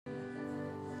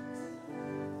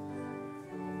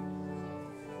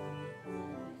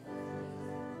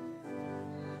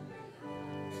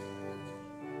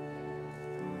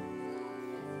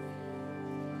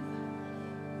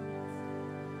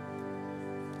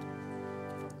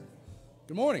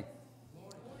Good morning.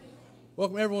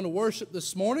 Welcome everyone to worship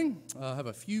this morning. I have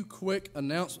a few quick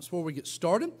announcements before we get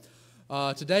started.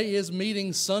 Today is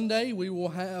Meeting Sunday. We will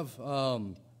have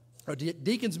our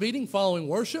deacons meeting following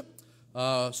worship,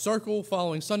 circle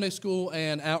following Sunday school,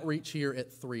 and outreach here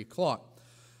at 3 o'clock.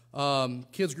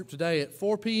 Kids group today at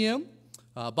 4 p.m.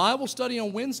 Bible study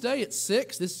on Wednesday at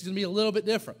 6. This is going to be a little bit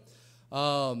different.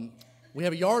 We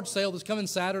have a yard sale that's coming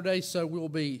Saturday, so we will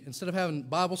be, instead of having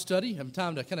Bible study, having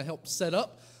time to kind of help set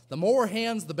up. The more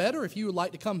hands, the better. If you would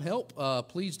like to come help,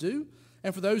 please do.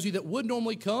 And for those of you that would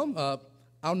normally come,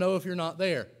 I'll know if you're not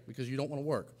there because you don't want to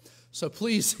work. So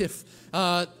please,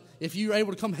 if you're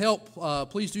able to come help,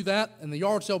 please do that. And the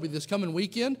yard sale will be this coming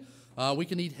weekend. We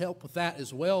can need help with that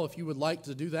as well. If you would like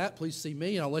to do that, please see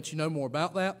me, and I'll let you know more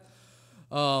about that.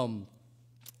 And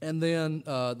then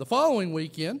the following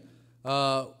weekend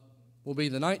will be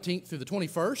the 19th through the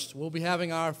 21st. We'll be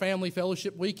having our family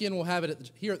fellowship weekend. We'll have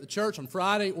it here at the church on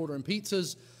Friday, ordering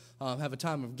pizzas, have a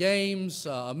time of games,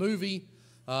 a movie,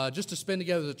 just to spend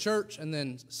together as a church. And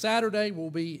then Saturday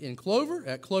we'll be in Clover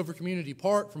at Clover Community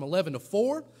Park from 11 to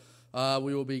 4.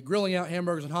 We will be grilling out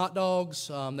hamburgers and hot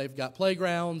dogs. They've got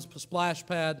playgrounds, splash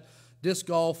pad, disc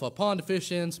golf, a pond to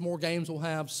fish in, some more games we'll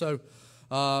have. So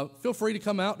feel free to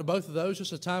come out to both of those.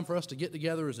 Just a time for us to get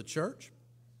together as a church.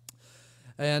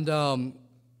 And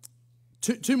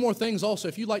two more things also.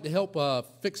 If you'd like to help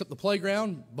fix up the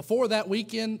playground, before that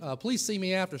weekend, please see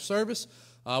me after service.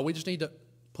 We just need to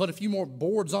put a few more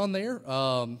boards on there,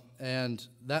 and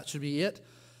that should be it.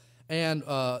 And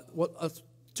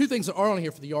two things that are on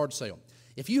here for the yard sale.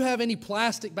 If you have any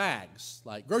plastic bags,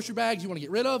 like grocery bags you want to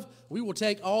get rid of, we will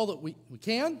take all that we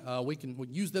can. We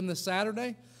use them this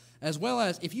Saturday, as well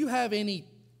as if you have any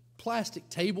plastic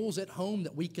tables at home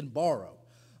that we can borrow.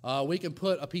 We can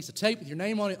put a piece of tape with your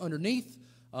name on it underneath.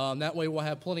 That way we'll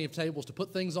have plenty of tables to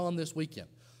put things on this weekend.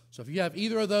 So if you have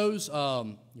either of those,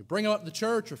 you bring them up to the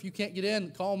church, or if you can't get in,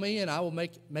 call me and I will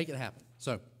make it happen.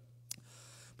 So,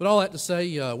 but all that to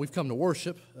say, we've come to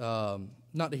worship,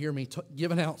 not to hear me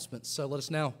give announcements. So let us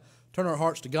now turn our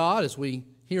hearts to God as we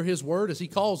hear His word, as He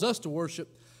calls us to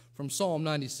worship from Psalm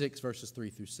 96, verses 3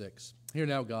 through 6. Hear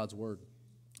now God's word.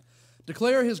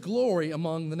 Declare His glory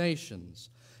among the nations,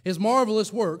 His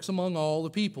marvelous works among all the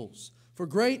peoples. For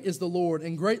great is the Lord,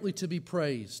 and greatly to be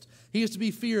praised. He is to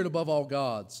be feared above all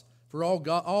gods. For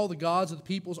all the gods of the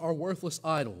peoples are worthless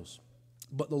idols.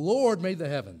 But the Lord made the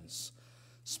heavens.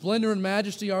 Splendor and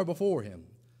majesty are before Him.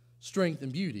 Strength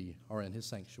and beauty are in His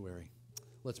sanctuary.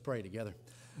 Let's pray together.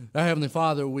 Our Heavenly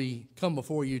Father, we come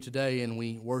before You today and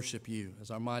we worship You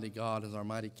as our mighty God, as our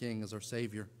mighty King, as our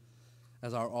Savior,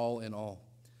 as our all in all.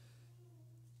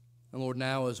 And Lord,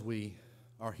 now as we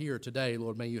are here today,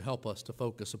 Lord, may You help us to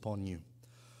focus upon You.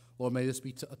 Lord, may this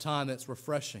be a time that's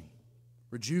refreshing,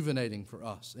 rejuvenating for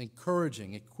us,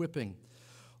 encouraging, equipping,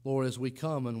 Lord, as we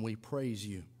come and we praise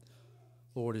You.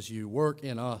 Lord, as You work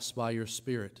in us by Your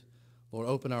Spirit, Lord,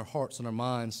 open our hearts and our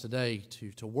minds today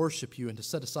to worship You and to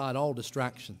set aside all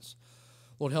distractions.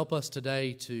 Lord, help us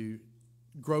today to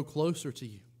grow closer to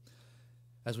You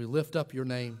as we lift up Your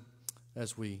name,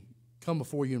 as we come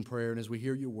before You in prayer, and as we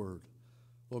hear Your word.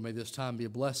 Lord, may this time be a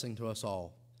blessing to us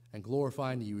all, and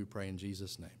glorifying to You, we pray in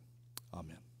Jesus' name.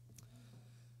 Amen.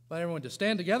 Invite everyone to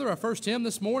stand together. Our first hymn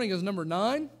this morning is number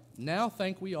 9, Now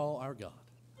Thank We All Our God.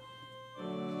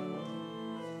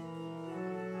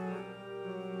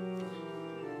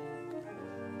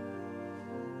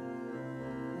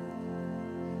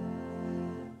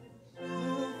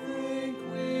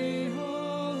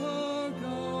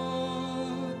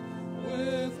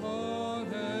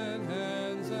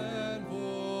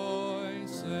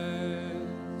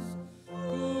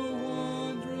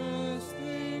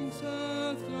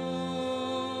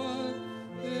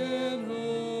 In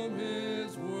whom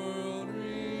His world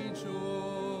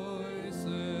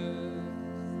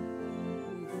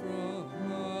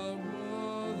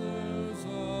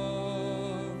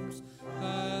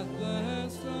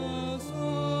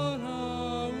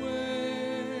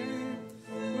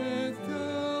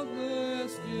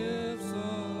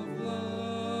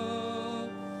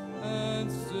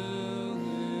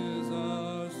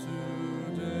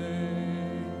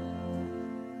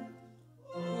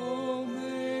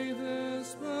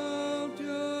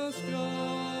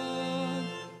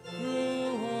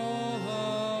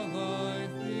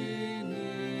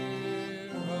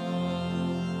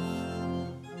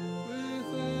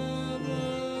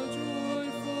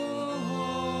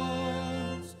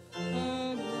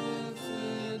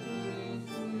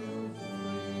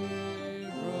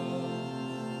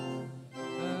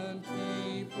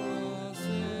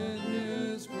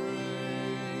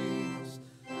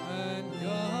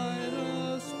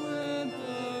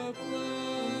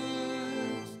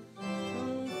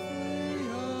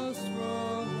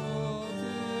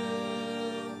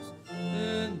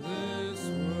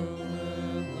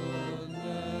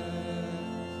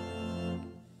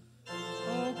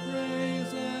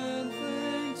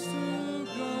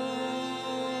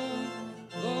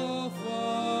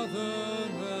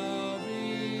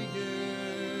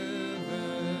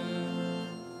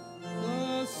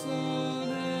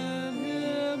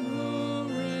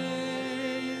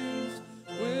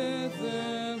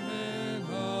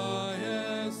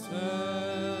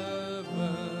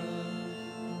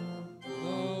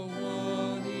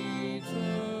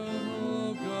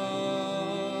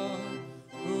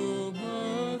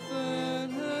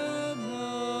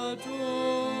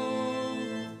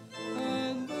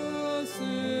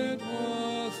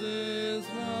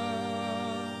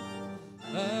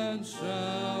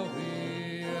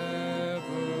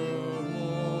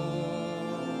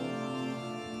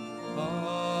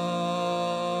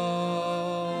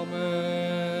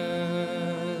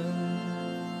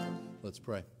Let's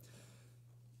pray.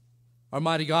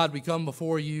 Almighty God, we come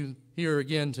before you here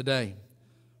again today.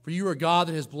 For you are God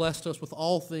that has blessed us with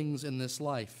all things in this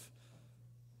life.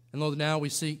 And Lord, now we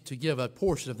seek to give a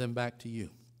portion of them back to you.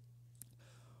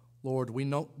 Lord, we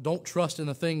don't trust in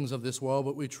the things of this world,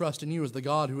 but we trust in you as the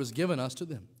God who has given us to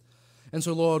them. And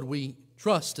so, Lord, we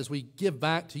trust as we give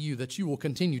back to you that you will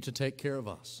continue to take care of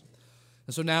us.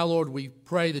 And so now, Lord, we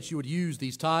pray that you would use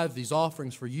these tithes, these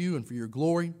offerings for you and for your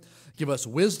glory. Give us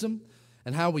wisdom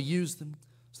and how we use them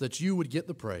so that you would get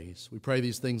the praise. We pray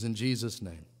these things in Jesus'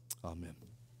 name. Amen.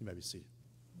 You may be seated.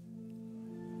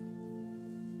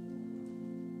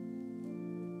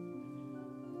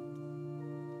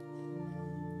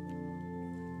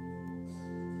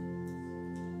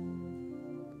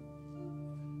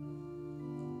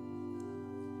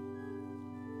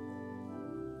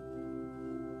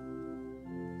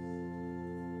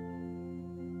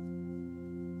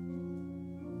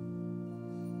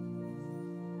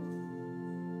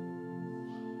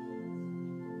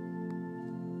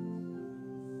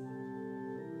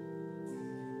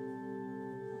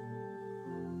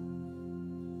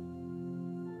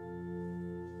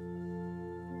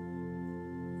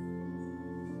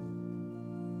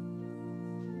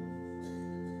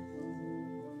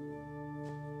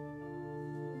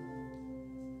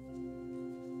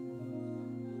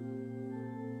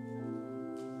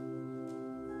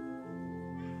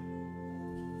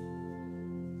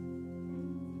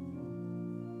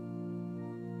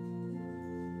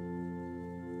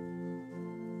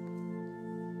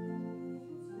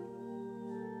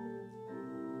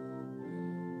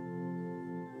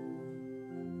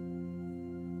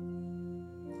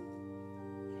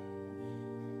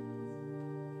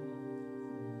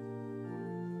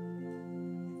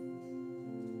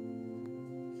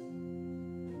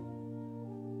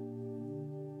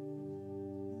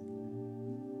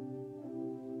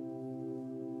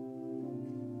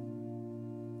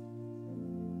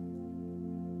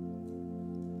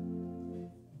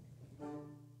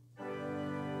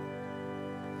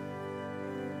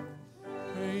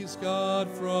 Praise God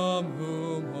from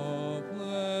whom all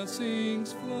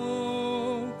blessings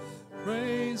flow.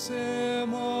 Praise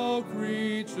him, all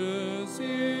creatures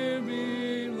here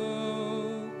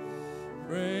below.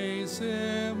 Praise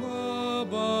him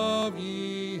above,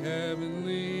 ye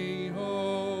heavenly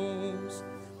hosts.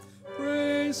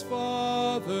 Praise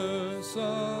Father,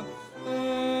 Son,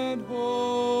 and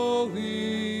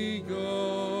Holy Ghost.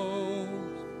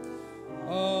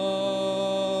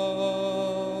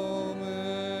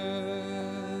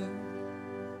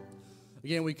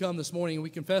 Again, we come this morning and we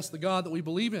confess the God that we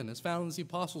believe in, as found in the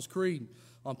Apostles' Creed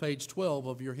on page 12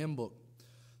 of your hymn book.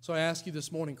 So I ask you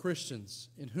this morning, Christians,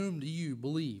 in whom do you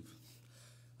believe?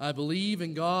 I believe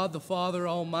in God the Father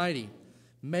Almighty,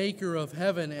 maker of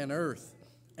heaven and earth,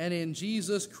 and in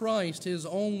Jesus Christ, his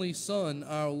only Son,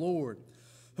 our Lord,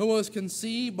 who was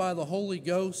conceived by the Holy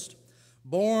Ghost,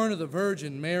 born of the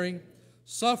Virgin Mary,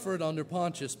 suffered under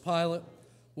Pontius Pilate,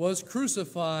 was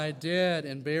crucified, dead,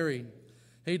 and buried.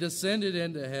 He descended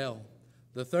into hell.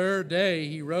 The third day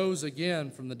he rose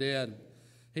again from the dead.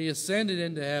 He ascended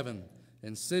into heaven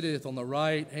and sitteth on the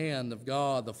right hand of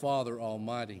God the Father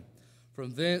Almighty.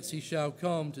 From thence he shall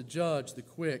come to judge the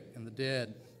quick and the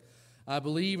dead. I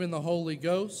believe in the Holy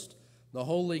Ghost, the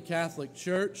Holy Catholic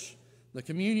Church, the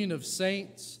communion of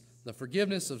saints, the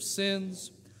forgiveness of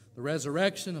sins, the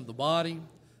resurrection of the body,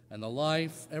 and the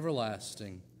life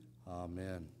everlasting.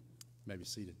 Amen. You may be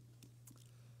seated.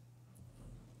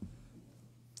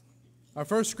 Our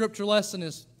first scripture lesson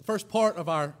is the first part of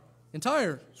our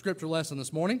entire scripture lesson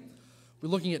this morning. We're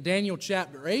looking at Daniel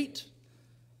chapter 8.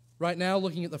 Right now,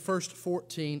 looking at the first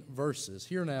 14 verses.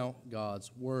 Hear now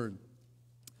God's word.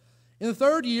 In the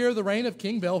third year of the reign of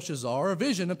King Belshazzar, a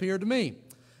vision appeared to me.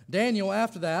 Daniel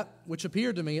after that, which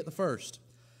appeared to me at the first.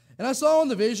 And I saw in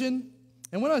the vision,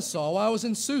 and when I saw, I was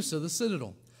in Susa, the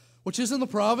citadel, which is in the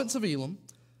province of Elam.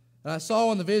 And I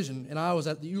saw in the vision, and I was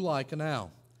at the Ulai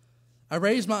canal. I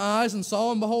raised my eyes and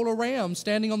saw, and behold, a ram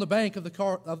standing on the bank of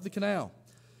the canal.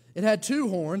 It had two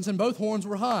horns, and both horns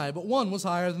were high, but one was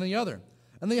higher than the other,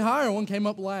 and the higher one came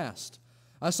up last.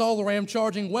 I saw the ram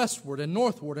charging westward and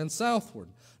northward and southward.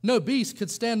 No beast could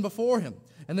stand before him,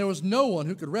 and there was no one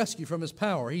who could rescue from his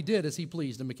power. He did as he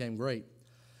pleased and became great.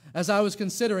 As I was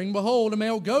considering, behold, a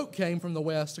male goat came from the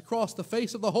west across the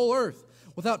face of the whole earth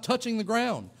without touching the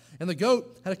ground, and the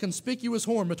goat had a conspicuous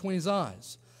horn between his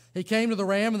eyes. He came to the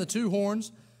ram and the two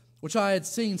horns, which I had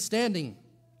seen standing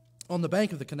on the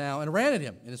bank of the canal, and ran at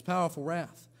him in his powerful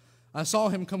wrath. I saw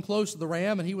him come close to the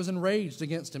ram, and he was enraged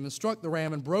against him, and struck the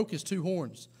ram and broke his two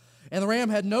horns. And the ram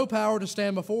had no power to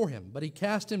stand before him, but he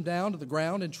cast him down to the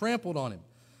ground and trampled on him.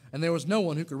 and there was no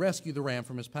one who could rescue the ram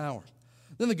from his power.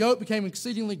 Then the goat became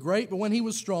exceedingly great, but when he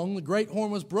was strong, the great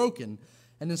horn was broken,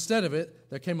 and instead of it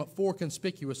there came up 4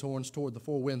 conspicuous horns toward the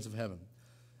 4 winds of heaven.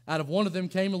 Out of one of them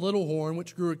came a little horn,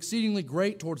 which grew exceedingly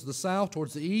great towards the south,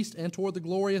 towards the east, and toward the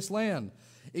glorious land.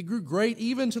 It grew great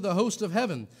even to the host of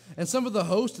heaven, and some of the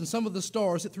host and some of the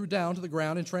stars it threw down to the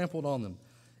ground and trampled on them.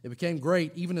 It became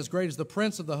great, even as great as the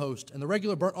prince of the host, and the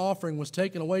regular burnt offering was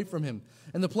taken away from him,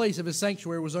 and the place of his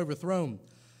sanctuary was overthrown.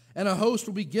 And a host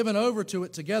will be given over to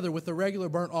it together with the regular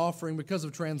burnt offering because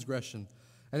of transgression,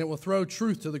 and it will throw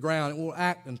truth to the ground, it will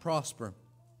act and prosper.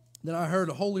 Then I heard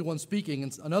a holy one speaking,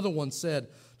 and another one said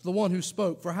to the one who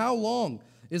spoke, "For how long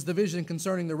is the vision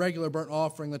concerning the regular burnt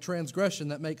offering, the transgression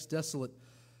that makes desolate,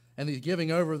 and the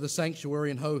giving over of the sanctuary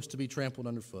and host to be trampled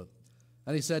underfoot?"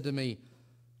 And he said to me,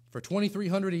 "For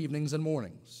 2,300 evenings and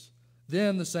mornings,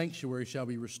 then the sanctuary shall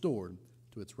be restored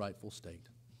to its rightful state."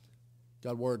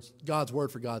 God's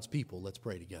word for God's people. Let's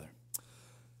pray together.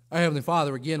 Our Heavenly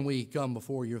Father, again we come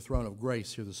before your throne of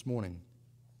grace here this morning.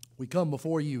 We come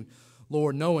before you,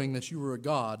 Lord, knowing that you are a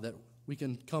God that we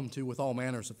can come to with all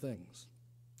manners of things.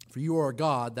 For you are a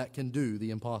God that can do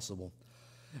the impossible.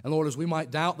 And Lord, as we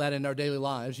might doubt that in our daily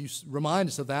lives, you remind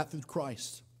us of that through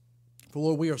Christ. For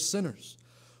Lord, we are sinners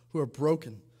who are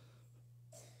broken,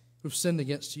 who've sinned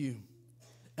against you.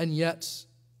 And yet,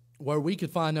 where we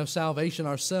could find no salvation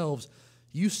ourselves,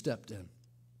 you stepped in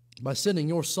by sending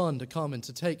your Son to come and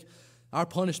to take our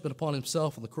punishment upon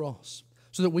himself on the cross,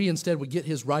 so that we instead would get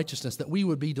his righteousness, that we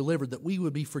would be delivered, that we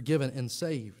would be forgiven and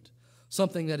saved.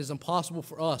 Something that is impossible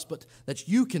for us, but that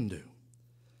you can do.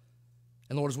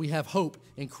 And Lord, as we have hope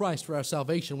in Christ for our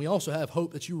salvation, we also have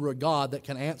hope that you are a God that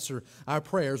can answer our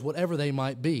prayers, whatever they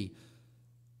might be.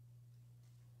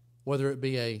 Whether it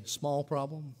be a small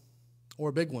problem or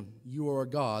a big one, you are a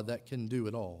God that can do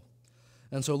it all.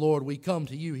 And so, Lord, we come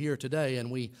to you here today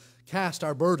and we cast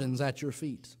our burdens at your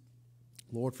feet.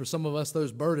 Lord, for some of us,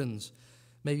 those burdens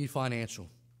may be financial.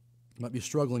 We might be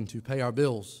struggling to pay our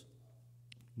bills.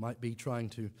 Might be trying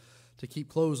to keep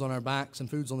clothes on our backs and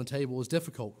foods on the table is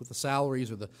difficult with the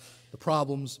salaries or the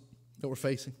problems that we're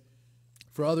facing.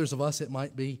 For others of us, it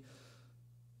might be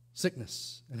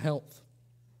sickness and health.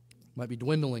 It might be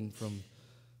dwindling from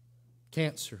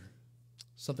cancer,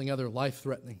 something other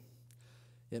life-threatening.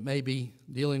 It may be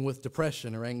dealing with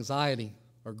depression or anxiety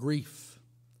or grief.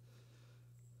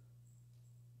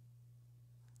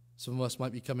 Some of us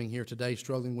might be coming here today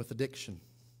struggling with addiction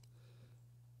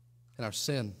and our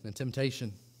sin and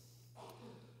temptation,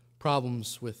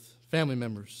 problems with family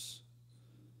members,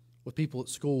 with people at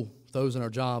school, those in our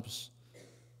jobs.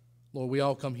 Lord, we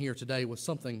all come here today with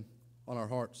something on our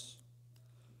hearts,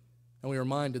 and we are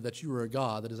reminded that you are a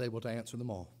God that is able to answer them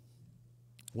all.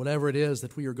 Whatever it is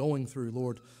that we are going through,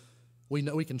 Lord, we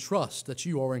know we can trust that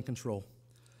you are in control.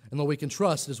 And Lord, we can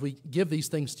trust as we give these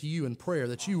things to you in prayer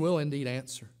that you will indeed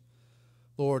answer.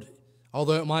 Lord,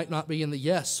 although it might not be in the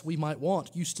yes we might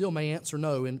want, you still may answer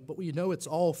no, but we know it's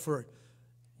all for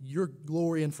your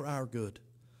glory and for our good.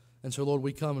 And so, Lord,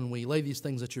 we come and we lay these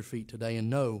things at your feet today and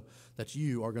know that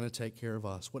you are going to take care of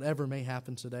us, whatever may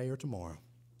happen today or tomorrow.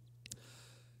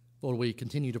 Lord, we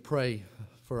continue to pray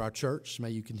for our church. May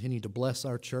you continue to bless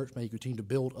our church. May you continue to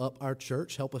build up our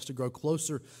church. Help us to grow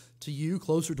closer to you,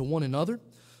 closer to one another.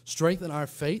 Strengthen our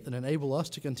faith and enable us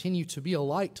to continue to be a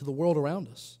light to the world around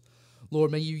us.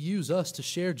 Lord, may you use us to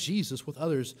share Jesus with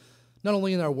others, not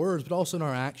only in our words, but also in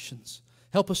our actions.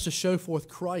 Help us to show forth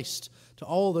Christ to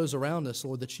all those around us,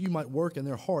 Lord, that you might work in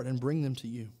their heart and bring them to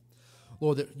you.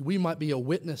 Lord, that we might be a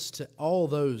witness to all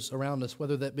those around us,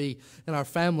 whether that be in our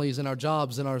families, in our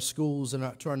jobs, in our schools,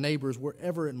 and to our neighbors,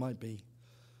 wherever it might be.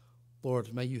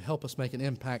 Lord, may you help us make an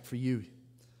impact for you.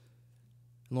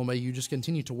 And Lord, may you just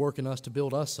continue to work in us to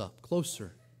build us up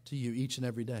closer to you each and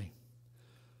every day.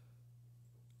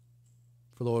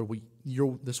 For Lord,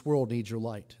 this world needs your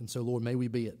light, and so Lord, may we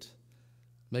be it.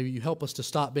 May you help us to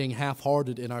stop being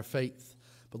half-hearted in our faith,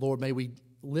 but Lord, may we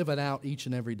live it out each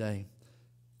and every day.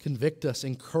 Convict us,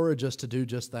 encourage us to do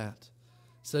just that.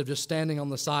 Instead of just standing on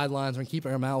the sidelines and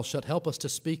keeping our mouths shut, help us to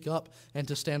speak up and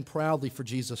to stand proudly for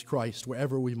Jesus Christ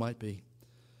wherever we might be.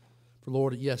 For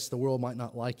Lord, yes, the world might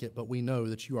not like it, but we know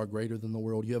that you are greater than the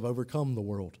world. You have overcome the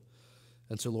world.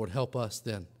 And so, Lord, help us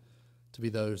then to be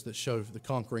those that show the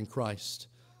conquering Christ,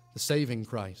 the saving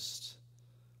Christ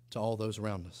to all those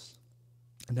around us.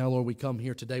 And now, Lord, we come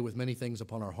here today with many things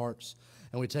upon our hearts,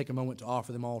 and we take a moment to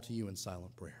offer them all to you in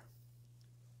silent prayer.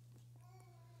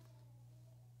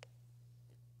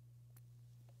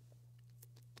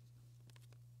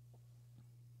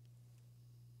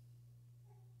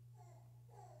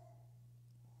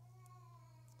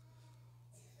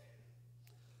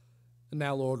 And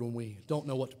now, Lord, when we don't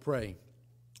know what to pray,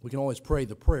 we can always pray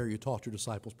the prayer you taught your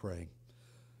disciples praying.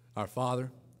 Our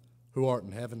Father, who art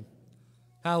in heaven,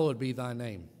 hallowed be thy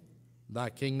name. Thy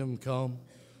kingdom come,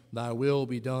 thy will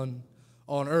be done,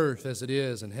 on earth as it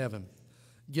is in heaven.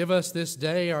 Give us this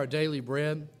day our daily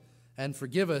bread, and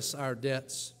forgive us our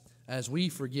debts as we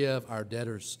forgive our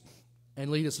debtors. And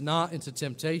lead us not into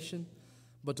temptation,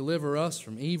 but deliver us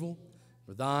from evil.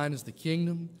 For thine is the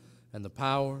kingdom, and the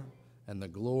power, and the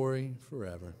glory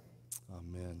forever.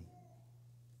 Amen.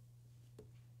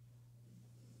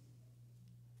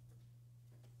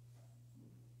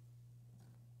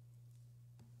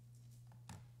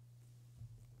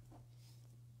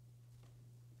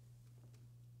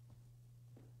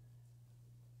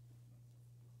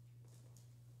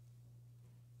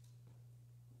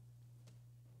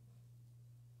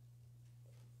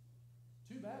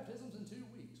 Baptisms in 2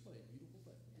 weeks. What a beautiful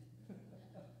thing.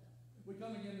 We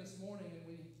come again this morning and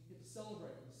we get to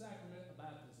celebrate the sacrament of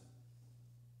baptism.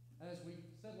 As we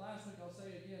said last week, I'll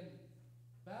say again,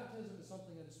 baptism is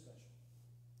something that is special.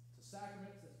 It's a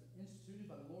sacrament that's been instituted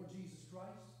by the Lord Jesus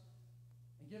Christ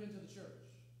and given to the church,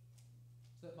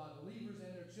 so that by believers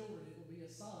and their children it will be a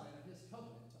sign of his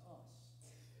covenant to us.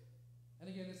 And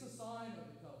again, it's a sign of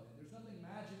the covenant. There's nothing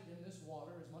magic in this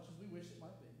water, as much as we wish it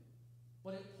might be.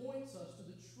 But it points us to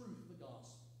the truth of the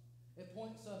gospel. It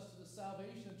points us to the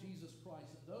salvation of Jesus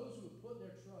Christ. That those who have put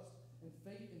their trust and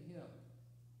faith in him,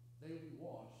 they will be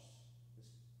washed as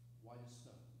white as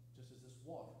snow, just as this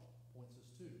water points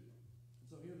us to. And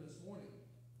so here this morning,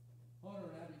 Hunter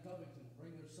and Abby Covington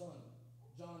bring their son,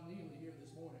 John Neely, here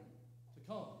this morning to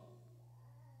come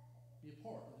be a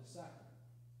part of this sacrament.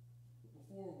 But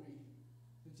before we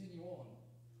continue on,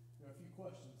 there are a few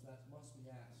questions that must be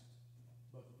asked,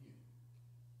 both of you.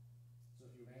 So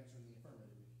if you would answer in the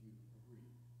affirmative, if you agree.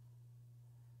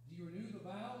 Do you renew the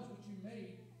vows which you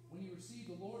made when you received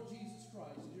the Lord Jesus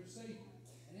Christ as your Savior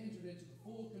and entered into the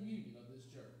full communion of this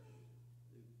church?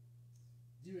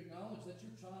 Do you acknowledge that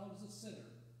your child is a sinner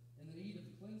in the need of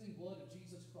the cleansing blood of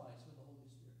Jesus Christ and the Holy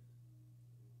Spirit?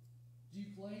 Do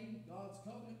you claim God's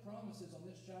covenant promises on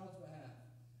this child's behalf?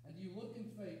 And do you look in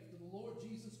faith to the Lord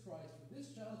Jesus Christ for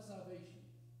this child's salvation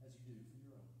as you do for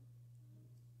your own?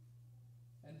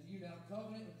 And do you now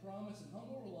covenant and promise in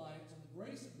humble reliance on the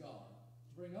grace of God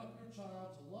to bring up your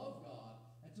child to love God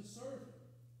and to serve him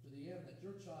to the end that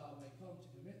your child may come to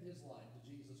commit his life to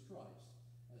Jesus Christ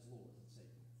as Lord and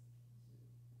Savior?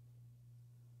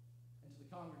 And to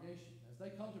the congregation, as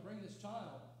they come to bring this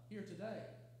child here today,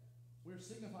 we're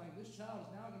signifying this child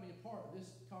is now going to be a part of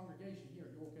this congregation here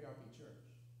at York ARP Church.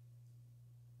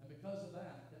 And because of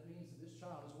that, that means that this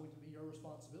child is going to be your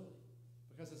responsibility.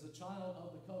 Because as a child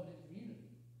of the covenant community,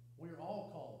 we're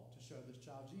all called to show this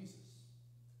child Jesus.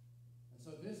 And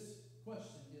so this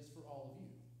question is for all of you.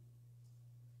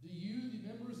 Do you, the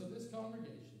members of this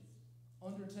congregation,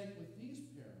 undertake with these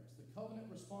parents the covenant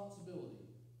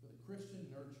responsibility for the Christian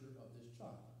nurture of this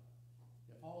child?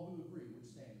 If all who agree would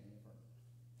stand in the affirmative.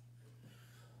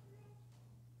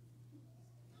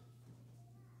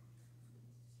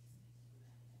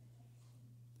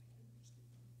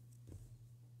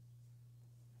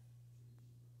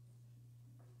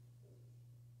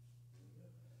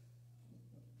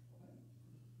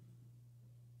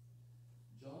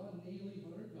 John Neely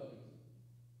Hunter Covington,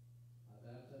 I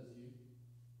baptize you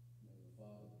in the name of the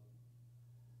Father,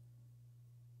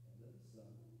 and of the Son,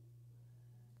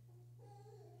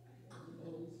 and of the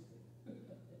Holy Spirit.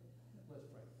 Let's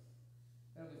pray.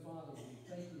 Heavenly Father, we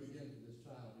thank you again for this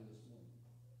child here this morning.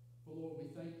 For Lord,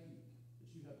 we thank you that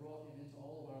you have brought him into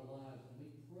all of our lives, and we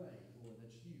pray, Lord,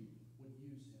 that you would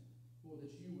use him. Lord,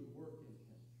 that you would work in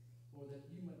him. Lord, that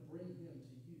you might bring him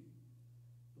to you.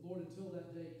 But Lord, until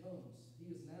that day comes,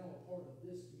 he is now a part of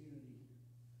this community here.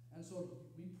 And so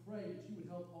we pray that you would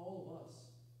help all of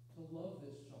us to love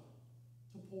this child,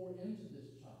 to pour into this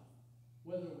child,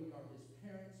 whether we are his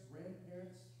parents,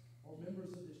 grandparents, or members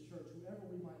of this church, whoever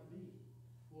we might be.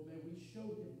 Lord, may we show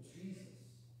him Jesus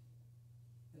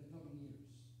in the coming years.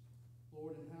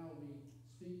 Lord, in how we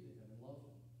speak to him and love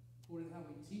him. Lord, in how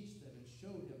we teach them and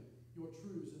show him your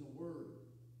truths in the Word,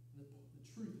 the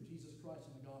truth of Jesus Christ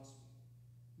and the gospel.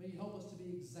 May you help us to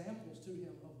be examples to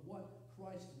him of what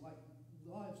Christ-like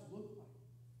lives look like.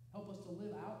 Help us to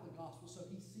live out the gospel so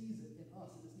he sees it in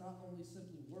us. It is not only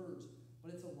simply words,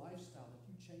 but it's a lifestyle that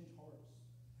you change hearts.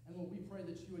 And Lord, we pray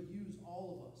that you would use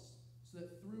all of us so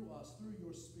that through us, through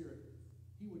your Spirit,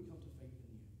 he would come to faith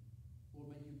in you.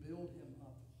 Lord, may you build him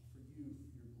up for you,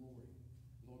 for your glory.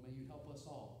 Lord, may you help us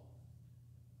all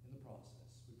in the process.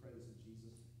 We pray this in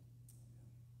Jesus' name.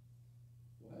 Amen.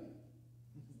 Well, hey.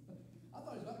 I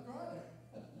thought he was about to cry there.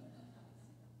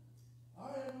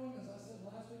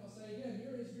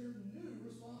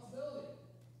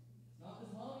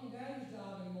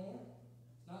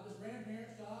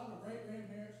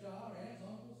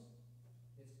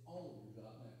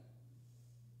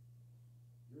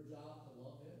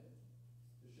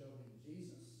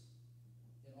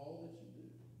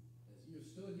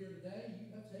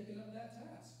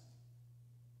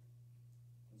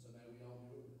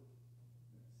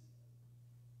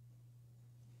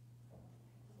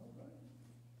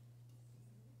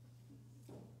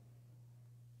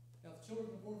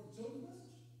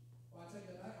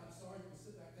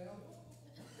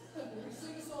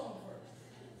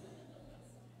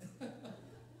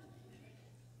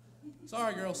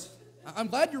 Sorry, girls. I'm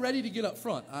glad you're ready to get up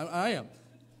front. I am.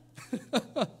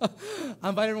 I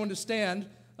invite everyone to stand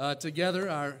together.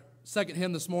 Our second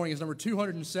hymn this morning is number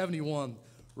 271,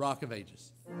 Rock of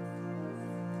Ages.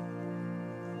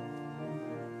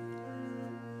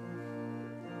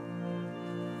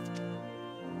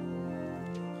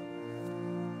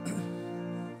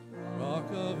 Rock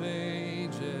of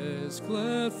Ages,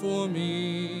 cleft for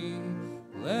me,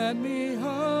 let me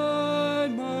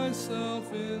hide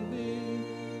myself in thee.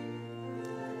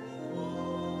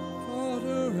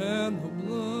 And the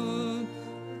blood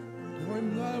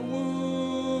from thy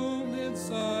wounded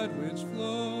side which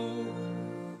flow,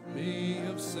 me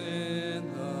of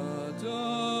sin the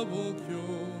double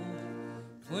cure,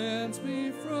 cleanse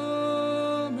me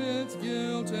from its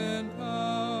guilt and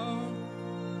power,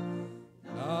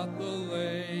 not the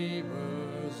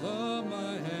labors of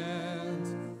my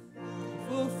hands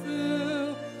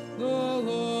fulfill the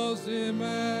law's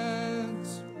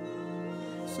demands.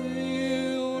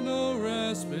 Seal no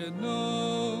respite,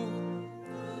 no,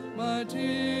 my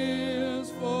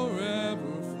tears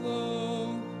forever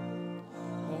flow.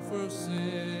 All for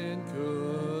sin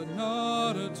could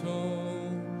not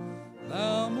atone,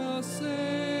 thou must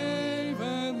save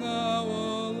and thou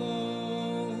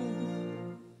alone.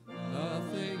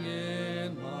 Nothing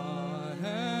in my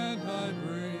hand I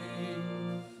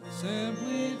bring,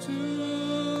 simply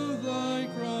to thy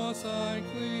cross I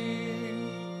cling.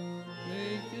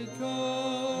 Make it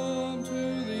come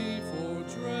to thee for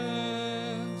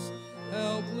dress,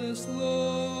 helpless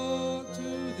look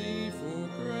to thee for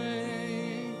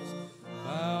grace.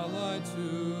 Bow I to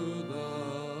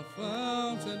the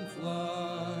fountain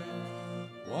fly,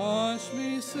 wash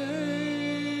me,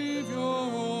 Savior,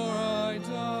 or I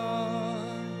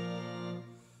die.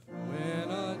 When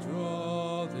I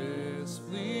draw this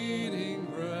fleeting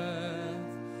breath,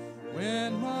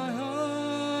 when my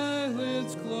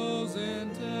eyelids close in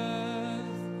death,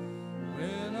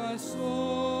 when I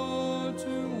soar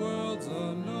to worlds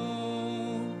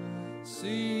unknown,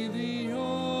 see thee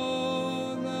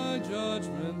on thy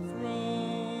judgment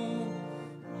throne.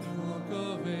 Rock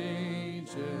of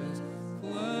Ages,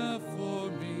 cleft for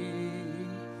me,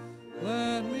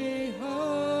 let me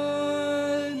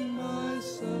hide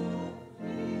myself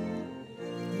in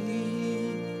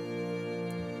thee.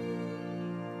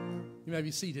 You may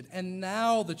be seated. And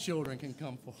now the children can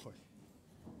come forward.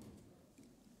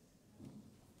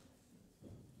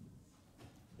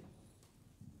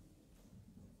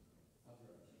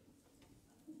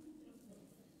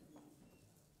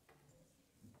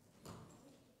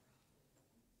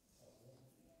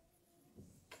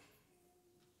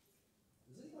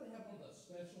 Does anybody have one of the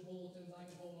special bulletins I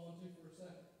can hold on to for a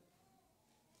second?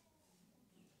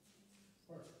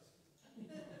 Perfect.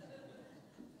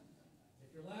 If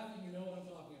you're laughing, you know what I'm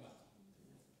talking about.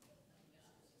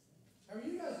 How are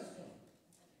you guys this morning?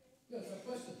 Good. So,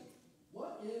 question: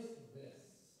 what is this?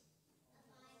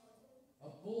 A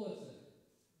bulletin.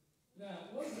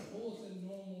 Now, what does a bulletin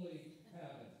normally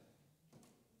have in it?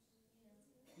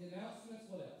 The announcements.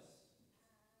 What else?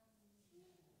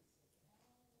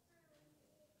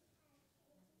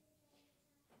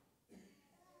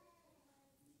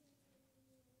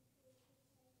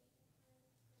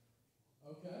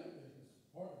 Okay, it's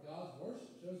part of God's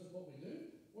worship, shows us what we do.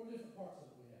 What are different parts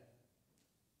of it we have?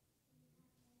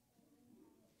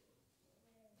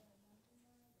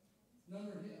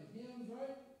 Number of hymns,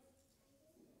 right?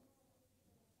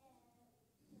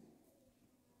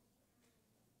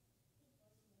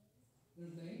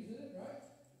 There's names in it, right?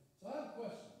 So I have a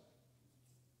question.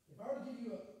 If I were to give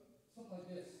you something like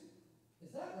this,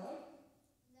 is that right?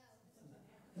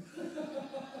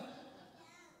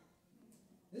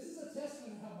 This is a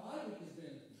testament of how my week has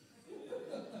been.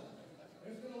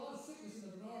 There's been a lot of sickness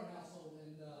in the Bernard household,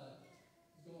 and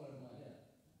it's going over my head.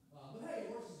 But hey,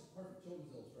 it works as a perfect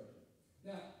children's illustration.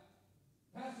 Now,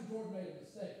 Pastor Jordan made a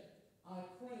mistake. I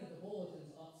printed the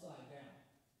bulletins upside down.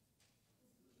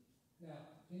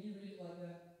 Now, can you read it like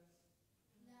that?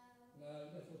 No,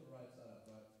 you got to flip it right side up,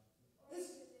 right?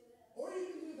 Or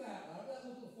you can do that, right? That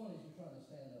looks a little funny if you're trying to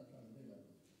stand up, trying to do that.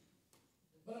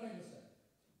 But I made a mistake.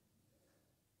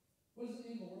 What does it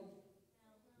mean in the world?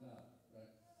 No,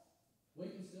 right? We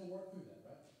can still work through that,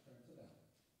 right? Turn it down.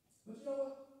 But you know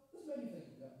what? This made me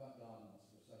think about God and us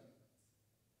for a second.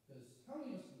 Because how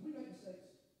many of us, do we make mistakes?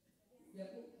 Yeah,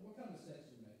 what kind of mistakes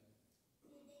do we make?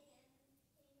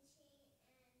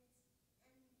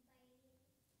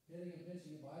 Hitting and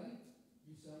pinching and biting?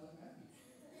 You sound like Matthew.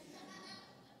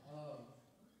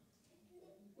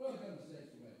 What other kind of mistakes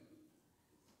do we make?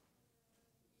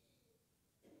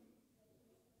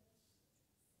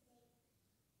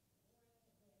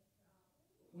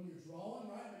 when you're drawing,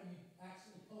 right, maybe you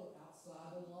accidentally color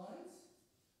outside the lines.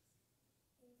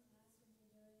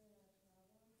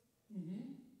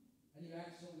 Mm-hmm. And you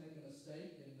accidentally make a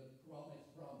mistake and the problem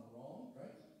makes the problem wrong,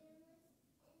 right?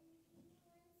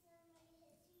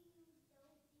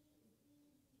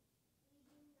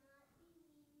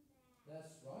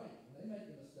 That's right. When they make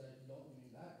a mistake, you don't mean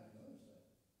back make another mistake.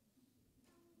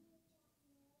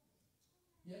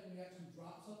 Yet when you actually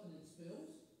drop something, it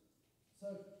spills.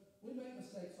 So we make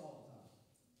mistakes all the time.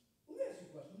 Let me ask you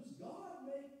a question. Does God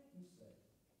make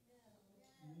mistakes?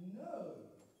 No.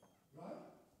 Right?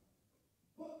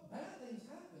 But bad things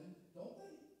happen, don't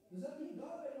they? Does that mean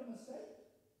God made a mistake?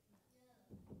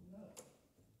 No.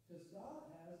 Because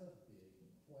God has a big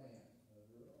plan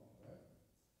over it all, right?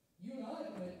 You and I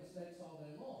can make mistakes all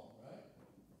day long, right?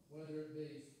 Whether it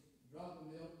be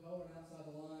dropping milk, coloring outside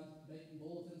the line, making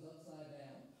bulletins upside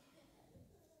down.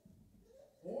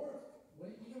 Or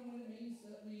even when it means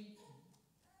that we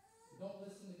don't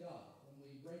listen to God, when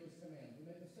we break His commands, we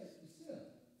make mistakes, we sin.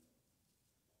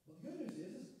 But the good news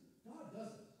is God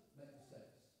doesn't make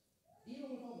mistakes.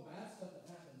 Even with all the bad stuff that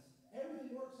happens,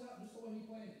 everything works out just the way He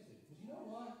planned it to. Because you know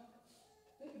what?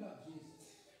 Think about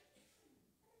Jesus.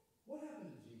 What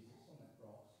happened to Jesus on that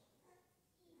cross?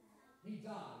 He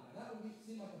died. Now that would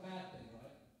seem like a bad thing,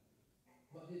 right?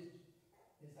 But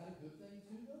is that a good thing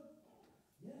too, though?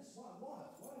 Yes. Why? Why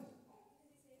is it?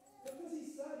 Because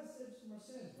He died to save us from our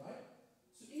sins, right?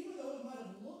 So even though it might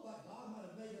have looked like God might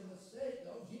have made a mistake,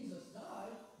 oh, Jesus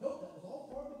died, nope, that was all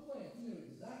part of the plan. He knew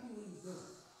exactly what He was doing.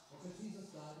 Because Jesus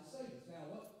died to save us.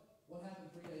 Now, what happened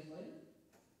 3 days later?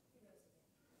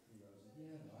 He rose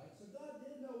again, right? So God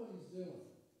did know what He's doing.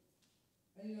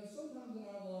 And sometimes in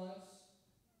our lives,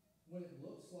 when it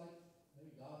looks like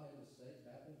maybe God made a mistake,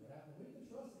 bad things would happen, we can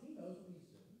trust that He knows what He's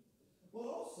doing. But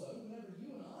also, whenever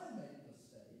you and I make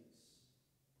mistakes,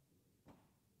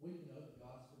 we can know that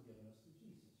God's forgiven us through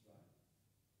Jesus, right?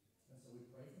 And so we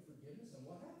pray for forgiveness, and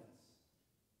what happens?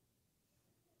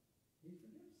 He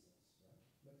forgives us, right?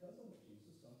 Because of what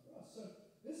Jesus done for us. So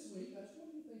this week, I just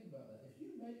want you to think about that. If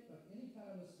you make any kind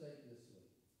of mistake this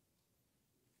week,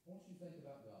 I want you to think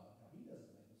about God, how He doesn't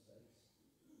make mistakes,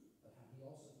 but how He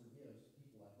also forgives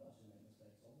people like us who make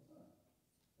mistakes all the time.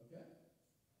 Okay?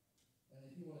 And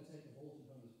if you want to take a bulletin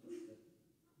home as proof that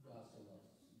God still loves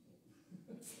us.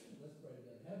 Let's pray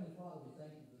together. Heavenly Father, we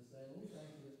thank You for this day. Lord, we thank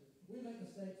You that we make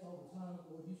mistakes all the time, but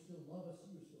Lord, You still love us.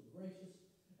 You are still gracious.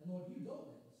 And Lord, You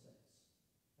don't make mistakes.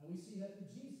 And we see that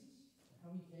through Jesus, and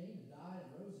how He came and died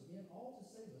and rose again, all to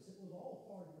save us. It was all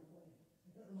part of Your plan.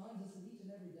 And it reminds us that each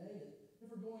and every day that if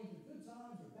we're going through good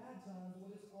times or bad times,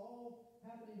 Lord, it's all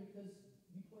happening because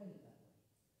You planned it that way.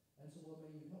 And so, Lord,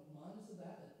 may You help remind us of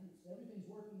that everything's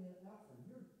working out for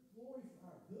Your glory, for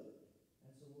our good.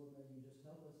 And so, Lord, may You just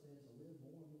help us then to live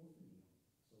more and more for You.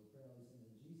 So we pray all these things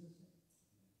in Jesus' name.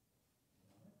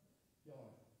 All right.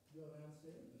 Y'all go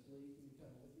downstairs. Miss Lee, can you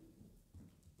come with you?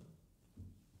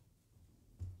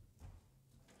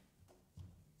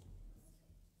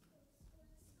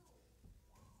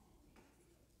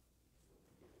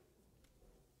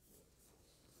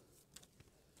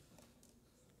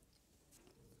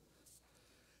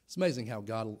 It's amazing how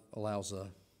God allows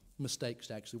mistakes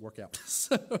to actually work out.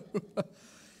 So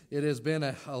it has been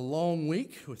a long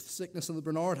week with sickness in the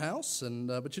Bernard house,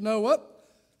 but you know what?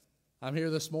 I'm here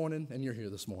this morning, and you're here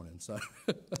this morning. So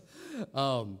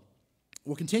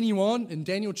we'll continue on in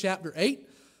Daniel chapter 8.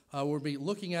 We'll be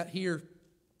looking at here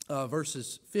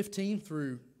verses 15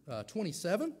 through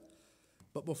 27.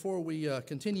 But before we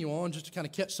continue on, just to kind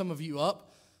of catch some of you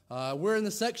up, we're in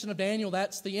the section of Daniel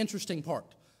that's the interesting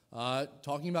part.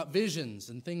 Talking about visions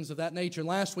and things of that nature. And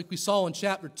last week we saw in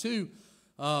chapter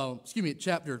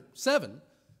 7,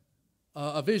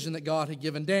 a vision that God had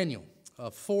given Daniel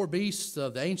of 4 beasts,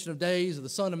 of the Ancient of Days, of the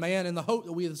Son of Man, and the hope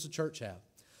that we as a church have.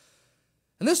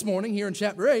 And this morning, here in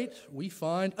chapter 8, we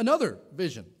find another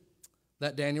vision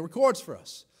that Daniel records for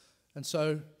us. And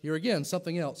so, here again,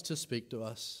 something else to speak to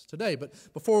us today. But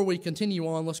before we continue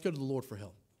on, let's go to the Lord for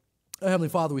help. Heavenly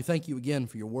Father, we thank You again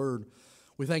for Your word.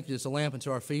 We thank You it's a lamp unto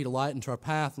our feet, a light unto our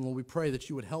path. And Lord, we pray that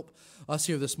You would help us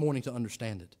here this morning to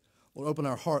understand it. Lord, open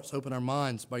our hearts, open our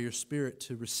minds by Your Spirit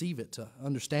to receive it, to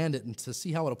understand it, and to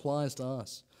see how it applies to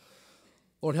us.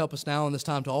 Lord, help us now in this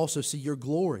time to also see Your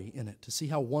glory in it, to see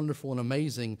how wonderful and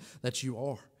amazing that You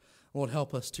are. Lord,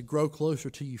 help us to grow closer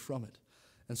to You from it.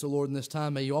 And so, Lord, in this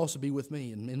time, may You also be with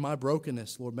me. And in my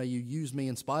brokenness, Lord, may You use me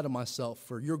in spite of myself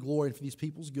for Your glory and for these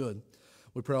people's good.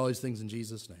 We pray all these things in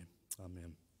Jesus' name.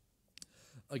 Amen.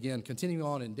 Again, continuing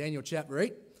on in Daniel chapter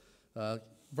 8,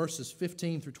 verses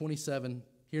 15 through 27.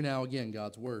 Hear now again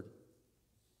God's word.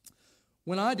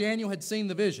 When I, Daniel, had seen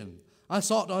the vision, I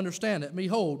sought to understand it, and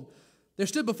behold, there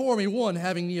stood before me one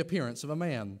having the appearance of a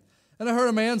man. And I heard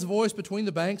a man's voice between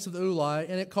the banks of the Ulai,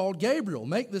 and it called, Gabriel,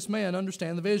 make this man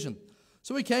understand the vision.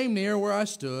 So he came near where I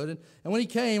stood, and when he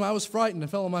came, I was frightened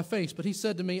and fell on my face. But he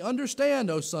said to me,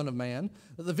 Understand, O son of man,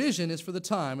 that the vision is for the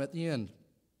time at the end.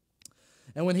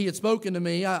 And when he had spoken to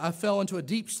me, I fell into a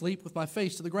deep sleep with my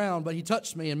face to the ground, but he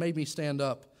touched me and made me stand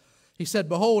up. He said,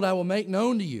 Behold, I will make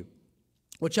known to you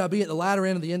what shall be at the latter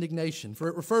end of the indignation, for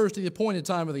it refers to the appointed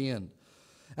time of the end.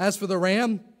 As for the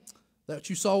ram that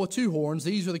you saw with 2 horns,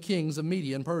 these are the kings of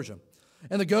Media and Persia.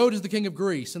 And the goat is the king of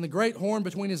Greece, and the great horn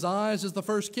between his eyes is the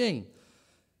first king.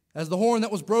 As the horn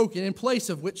that was broken, in place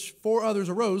of which 4 others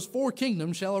arose, 4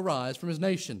 kingdoms shall arise from his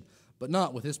nation, but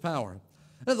not with his power.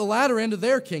 And at the latter end of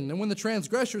their kingdom, when the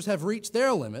transgressors have reached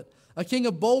their limit, a king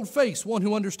of bold face, one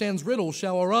who understands riddles,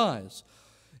 shall arise.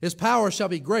 His power shall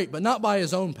be great, but not by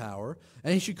his own power,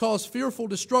 and he shall cause fearful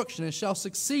destruction, and shall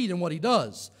succeed in what he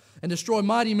does, and destroy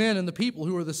mighty men and the people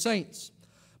who are the saints.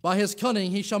 By his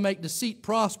cunning he shall make deceit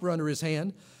prosper under his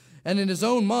hand, and in his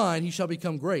own mind he shall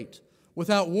become great.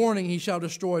 Without warning he shall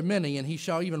destroy many, and he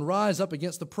shall even rise up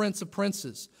against the prince of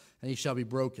princes, and he shall be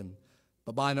broken,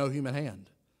 but by no human hand.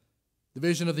 The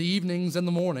vision of the evenings and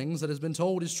the mornings that has been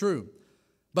told is true,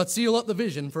 but seal up the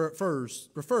vision, for it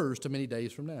refers to many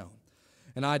days from now.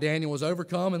 And I, Daniel, was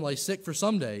overcome and lay sick for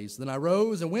some days. Then I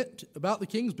rose and went about the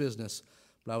king's business,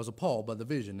 but I was appalled by the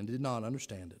vision and did not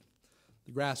understand it.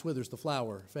 The grass withers, the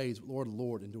flower fades, but the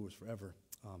Lord endures forever.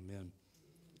 Amen.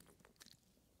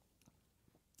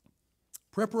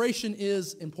 Preparation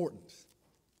is important.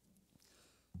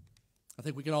 I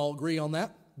think we can all agree on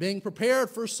that. Being prepared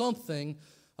for something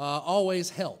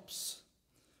always helps,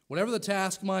 whatever the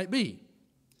task might be.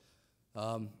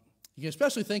 You can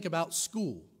especially think about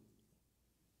school.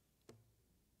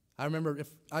 I remember, if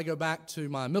I go back to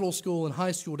my middle school and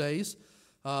high school days,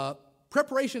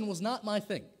 preparation was not my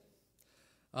thing.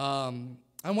 I'm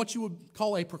what you would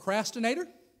call a procrastinator.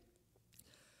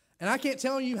 And I can't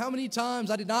tell you how many times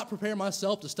I did not prepare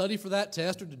myself to study for that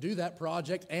test or to do that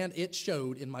project, and it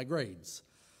showed in my grades,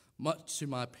 much to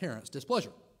my parents'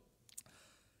 displeasure.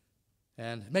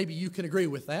 And maybe you can agree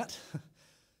with that.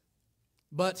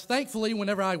 But thankfully,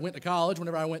 whenever I went to college,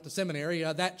 whenever I went to seminary,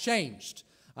 that changed.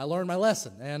 I learned my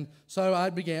lesson, and so I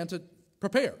began to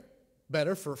prepare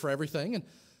better for everything. And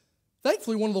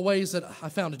thankfully, one of the ways that I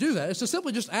found to do that is to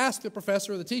simply just ask the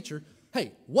professor or the teacher,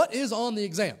 hey, what is on the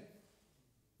exam?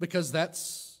 Because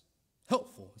that's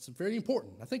helpful. It's very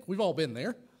important. I think we've all been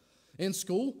there. In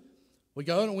school, we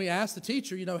go and we ask the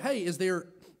teacher, hey, is there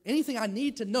anything I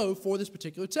need to know for this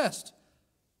particular test?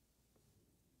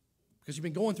 Because you've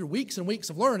been going through weeks and weeks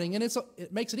of learning, and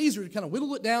it makes it easier to kind of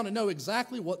whittle it down and know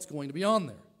exactly what's going to be on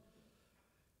there.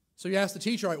 So you ask the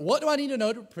teacher, all right, what do I need to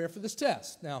know to prepare for this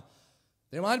test? Now,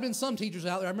 there might have been some teachers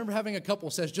out there. I remember having a couple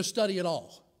that says, just study it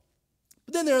all.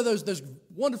 But then there are those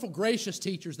wonderful, gracious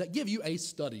teachers that give you a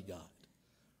study guide,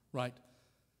 right?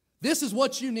 This is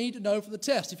what you need to know for the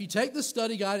test. If you take the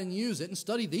study guide and use it and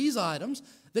study these items,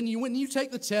 then when you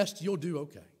take the test, you'll do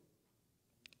okay.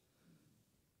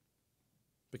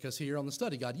 Because here on the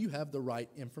study guide, you have the right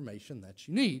information that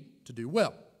you need to do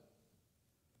well.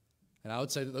 And I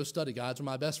would say that those study guides are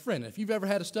my best friend. If you've ever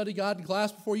had a study guide in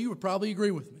class before, you would probably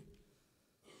agree with me.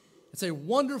 It's a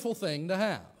wonderful thing to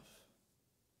have.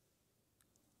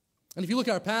 And if you look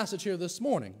at our passage here this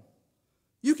morning,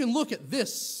 you can look at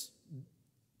this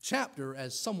chapter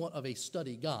as somewhat of a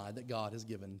study guide that God has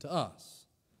given to us.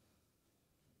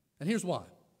 And here's why.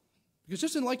 Because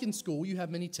just like in school, you have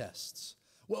many tests.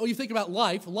 Well, you think about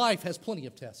life has plenty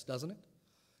of tests, doesn't it?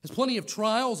 It has plenty of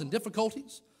trials and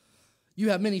difficulties.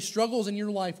 You have many struggles in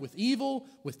your life with evil,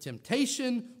 with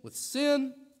temptation, with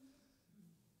sin.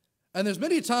 And there's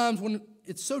many times when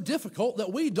it's so difficult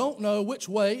that we don't know which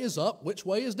way is up, which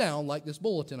way is down, like this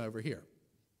bulletin over here.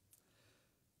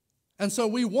 And so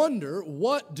we wonder,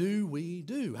 what do we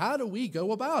do? How do we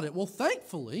go about it? Well,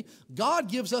 thankfully, God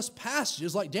gives us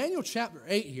passages like Daniel chapter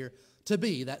 8 here to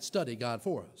be that study guide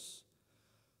for us,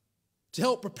 to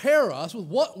help prepare us with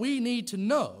what we need to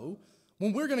know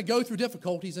when we're going to go through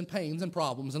difficulties and pains and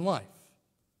problems in life,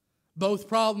 both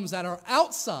problems that are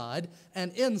outside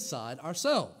and inside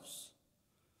ourselves.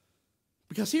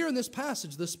 Because here in this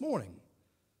passage this morning,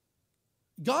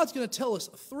 God's going to tell us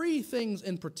 3 things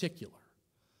in particular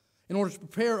in order to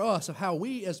prepare us of how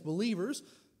we as believers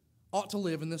ought to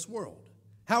live in this world,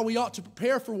 how we ought to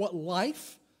prepare for what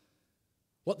life,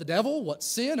 what the devil, what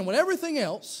sin, and what everything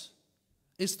else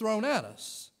is thrown at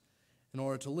us in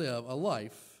order to live a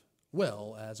life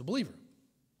well as a believer.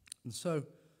 And so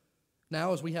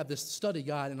now as we have this study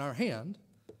guide in our hand,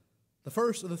 the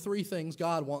first of the 3 things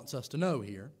God wants us to know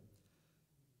here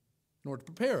in order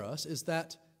to prepare us, is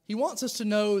that he wants us to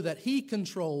know that he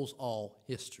controls all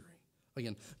history.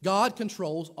 Again, God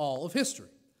controls all of history.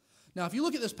 Now, if you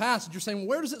look at this passage, you're saying, well,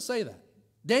 where does it say that?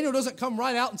 Daniel doesn't come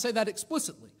right out and say that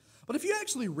explicitly. But if you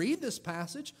actually read this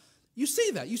passage, you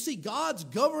see that. You see God's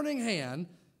governing hand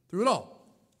through it all.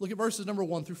 Look at verses number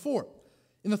 1 through 4.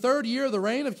 In the 3rd year of the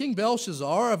reign of King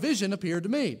Belshazzar, a vision appeared to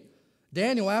me.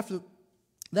 Daniel, after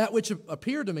that which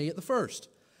appeared to me at the first.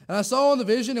 And I saw in the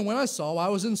vision, and when I saw, I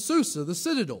was in Susa, the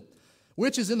citadel,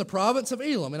 which is in the province of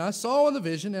Elam. And I saw in the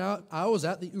vision, and I was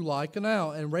at the Ulai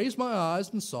canal, and raised my eyes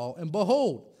and saw, and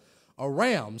behold, a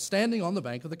ram standing on the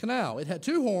bank of the canal. It had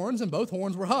 2 horns, and both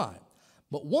horns were high,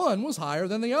 but one was higher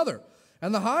than the other.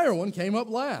 And the higher one came up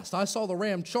last. I saw the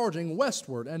ram charging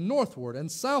westward and northward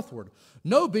and southward.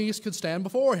 No beast could stand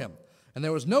before him, and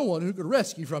there was no one who could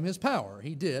rescue from his power.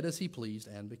 He did as he pleased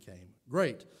and became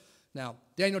great. Now,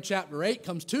 Daniel chapter 8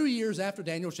 comes 2 years after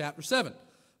Daniel chapter 7,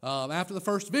 after the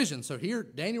first vision. So here,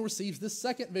 Daniel receives this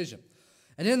second vision.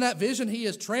 And in that vision, he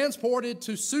is transported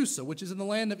to Susa, which is in the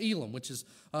land of Elam, which is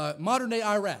modern-day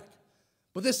Iraq.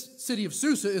 But this city of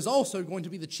Susa is also going to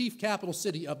be the chief capital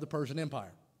city of the Persian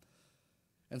Empire.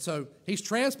 And so he's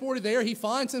transported there. He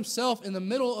finds himself in the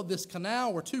middle of this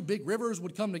canal where 2 big rivers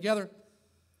would come together.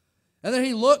 And then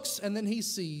he looks, and then he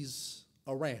sees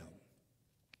a ram.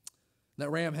 That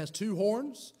ram has 2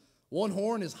 horns. One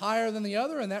horn is higher than the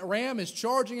other, and that ram is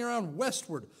charging around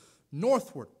westward,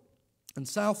 northward, and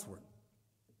southward.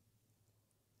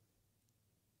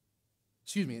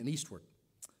 And eastward.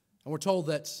 And we're told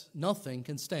that nothing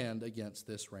can stand against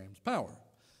this ram's power.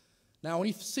 Now, when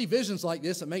you see visions like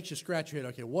this, it makes you scratch your head.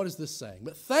 Okay, what is this saying?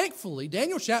 But thankfully,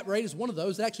 Daniel chapter 8 is one of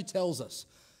those that actually tells us.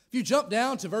 If you jump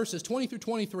down to verses 20 through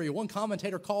 23, one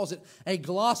commentator calls it a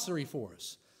glossary for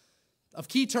us of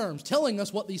key terms telling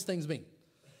us what these things mean.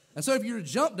 And so if you were to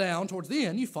jump down towards the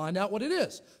end, you find out what it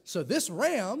is. So this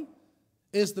ram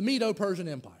is the Medo-Persian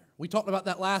Empire. We talked about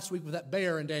that last week with that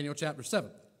bear in Daniel chapter 7.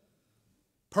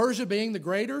 Persia being the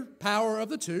greater power of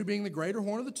the 2, being the greater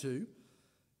horn of the 2.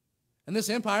 And this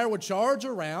empire would charge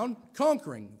around,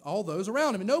 conquering all those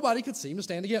around him, and nobody could seem to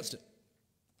stand against it.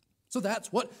 So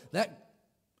that's what that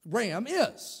ram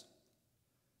is.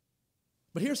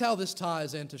 But here's how this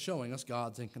ties into showing us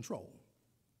God's in control.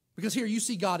 Because here you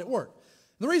see God at work.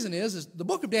 And the reason is the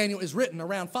book of Daniel is written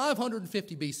around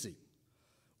 550 BC,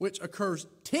 which occurs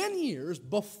 10 years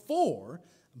before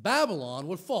Babylon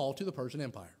would fall to the Persian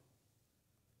Empire.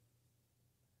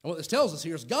 And what this tells us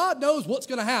here is God knows what's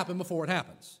going to happen before it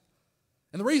happens.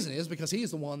 And the reason is because he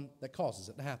is the one that causes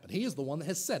it to happen. He is the one that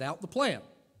has set out the plan.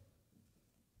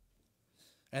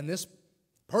 And this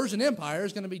Persian Empire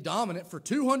is going to be dominant for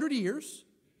 200 years.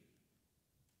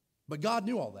 But God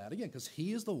knew all that, again, because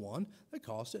he is the one that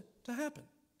caused it to happen.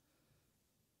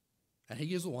 And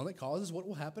he is the one that causes what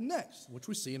will happen next, which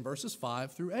we see in verses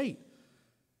 5 through 8.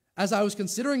 As I was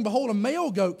considering, behold, a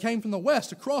male goat came from the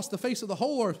west across the face of the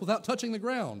whole earth without touching the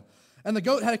ground. And the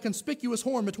goat had a conspicuous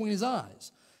horn between his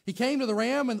eyes. He came to the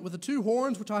ram with the 2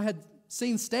 horns which I had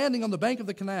seen standing on the bank of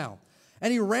the canal.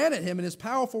 And he ran at him in his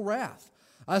powerful wrath.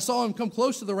 I saw him come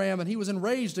close to the ram, and he was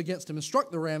enraged against him and struck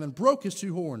the ram and broke his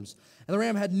 2 horns. And the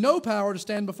ram had no power to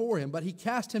stand before him, but he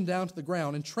cast him down to the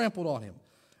ground and trampled on him.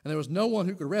 And there was no one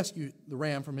who could rescue the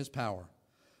ram from his power.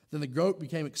 Then the goat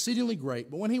became exceedingly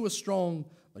great, but when he was strong,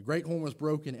 the great horn was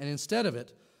broken, and instead of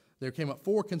it, there came up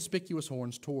 4 conspicuous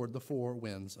horns toward the 4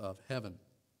 winds of heaven.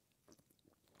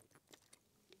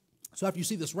 So after you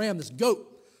see this ram, this goat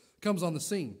comes on the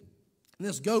scene. And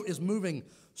this goat is moving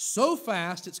so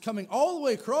fast, it's coming all the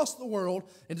way across the world.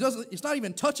 It's not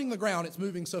even touching the ground, it's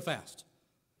moving so fast.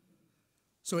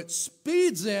 So it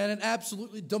speeds in and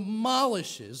absolutely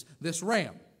demolishes this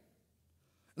ram. And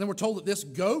then we're told that this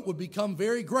goat would become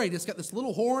very great. It's got this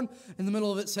little horn in the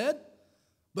middle of its head.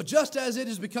 But just as it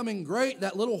is becoming great,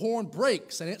 that little horn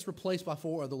breaks, and it's replaced by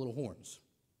 4 other little horns.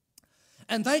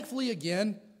 And thankfully,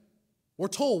 again, we're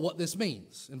told what this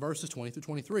means in verses 20 through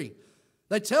 23.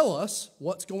 They tell us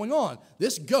what's going on.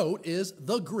 This goat is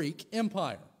the Greek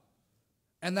Empire.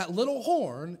 And that little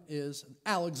horn is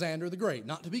Alexander the Great,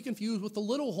 not to be confused with the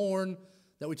little horn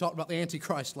that we talked about the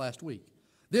Antichrist last week.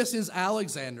 This is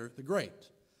Alexander the Great.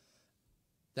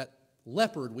 That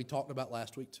leopard we talked about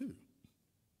last week too.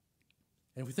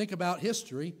 And if we think about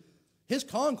history, his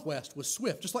conquest was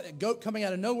swift. Just like a goat coming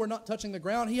out of nowhere, not touching the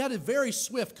ground, he had a very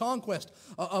swift conquest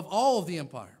of all of the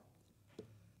empire.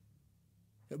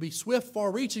 It would be swift,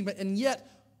 far-reaching, and yet,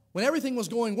 when everything was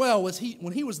going well,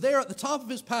 when he was there at the top of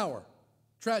his power,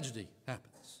 tragedy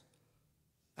happens.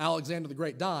 Alexander the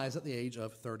Great dies at the age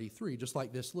of 33, just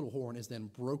like this little horn is then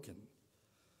broken.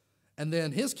 And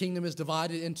then his kingdom is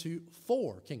divided into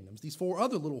 4 kingdoms, these 4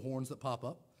 other little horns that pop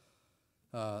up.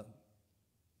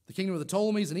 The kingdom of the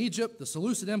Ptolemies in Egypt, the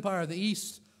Seleucid Empire in the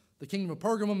east, the kingdom of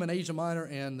Pergamum in Asia Minor,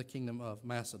 and the kingdom of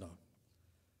Macedon.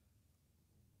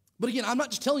 But again, I'm not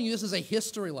just telling you this is a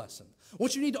history lesson.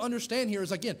 What you need to understand here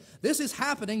is, again, this is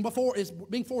happening before, it's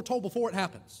being foretold before it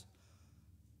happens.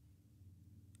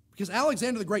 Because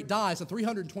Alexander the Great dies in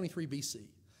 323 BC. If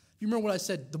you remember what I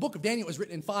said, the book of Daniel was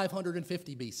written in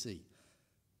 550 BC.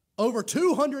 Over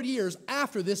 200 years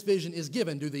after this vision is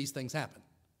given do these things happen.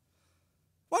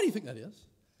 Why do you think that is?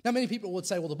 Now, many people would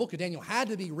say, well, the book of Daniel had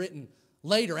to be written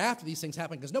later after these things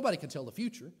happen because nobody can tell the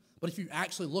future. But if you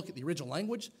actually look at the original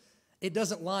language, it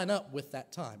doesn't line up with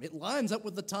that time. It lines up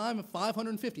with the time of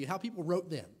 550, how people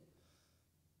wrote then.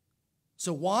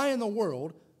 So why in the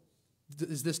world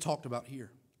is this talked about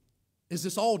here? Is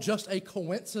this all just a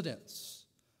coincidence?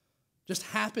 Just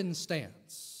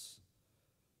happenstance?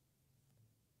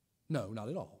 No, not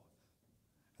at all.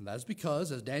 And that is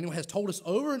because, as Daniel has told us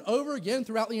over and over again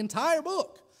throughout the entire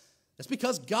book, it's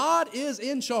because God is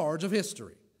in charge of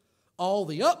history. All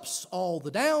the ups, all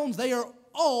the downs, they are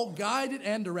all guided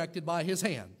and directed by his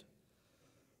hand.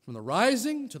 From the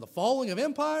rising to the falling of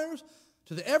empires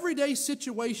to the everyday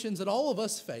situations that all of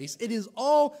us face, it is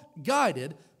all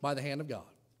guided by the hand of God.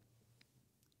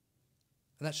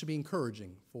 And that should be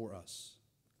encouraging for us,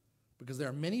 because there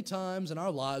are many times in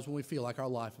our lives when we feel like our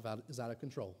life is out of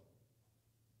control.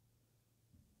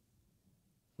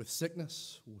 With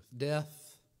sickness, with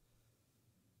death,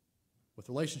 with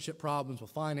relationship problems,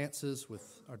 with finances, with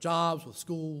our jobs, with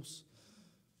schools,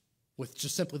 with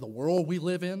just simply the world we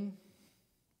live in.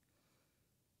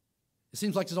 It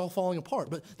seems like it's all falling apart.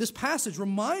 But this passage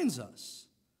reminds us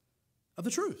of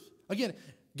the truth. Again,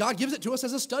 God gives it to us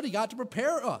as a study guide to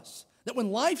prepare us that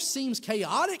when life seems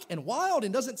chaotic and wild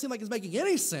and doesn't seem like it's making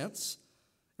any sense,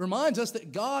 it reminds us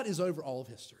that God is over all of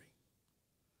history.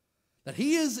 That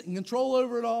he is in control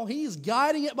over it all. He is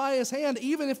guiding it by his hand,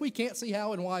 even if we can't see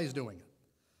how and why he's doing it.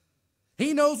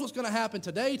 He knows what's going to happen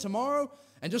today, tomorrow,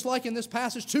 and just like in this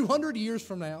passage, 200 years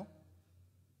from now.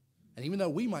 And even though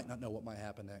we might not know what might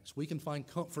happen next, we can find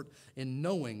comfort in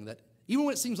knowing that even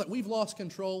when it seems like we've lost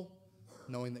control,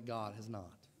 knowing that God has not.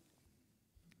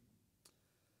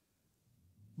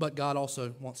 But God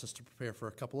also wants us to prepare for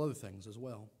a couple other things as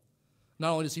well.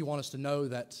 Not only does he want us to know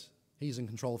that he's in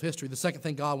control of history, the second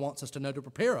thing God wants us to know to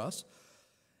prepare us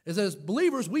is that as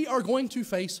believers, we are going to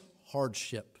face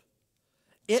hardship.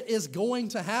 It is going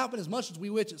to happen as much as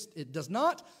we wish it does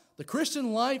not. The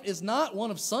Christian life is not one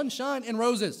of sunshine and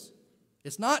roses.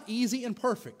 It's not easy and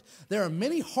perfect. There are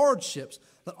many hardships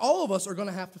that all of us are going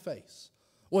to have to face,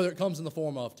 whether it comes in the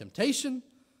form of temptation,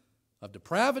 of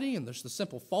depravity, and there's the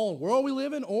simple fallen world we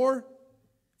live in, or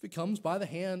if it comes by the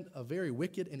hand of very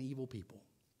wicked and evil people.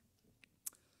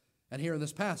 And here in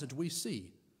this passage, we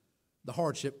see the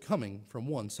hardship coming from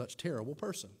one such terrible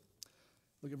person.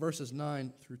 Look at verses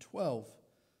 9 through 12.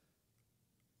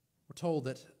 We're told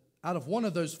that out of one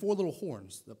of those 4 little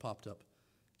horns that popped up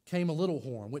came a little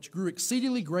horn, which grew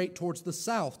exceedingly great towards the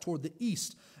south, toward the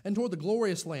east, and toward the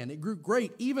glorious land. It grew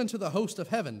great even to the host of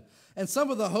heaven. And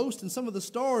some of the host and some of the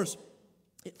stars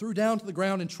it threw down to the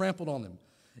ground and trampled on them.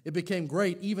 It became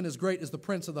great, even as great as the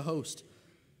prince of the host.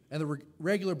 And the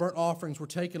regular burnt offerings were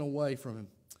taken away from him,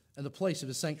 and the place of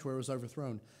his sanctuary was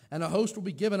overthrown. And a host will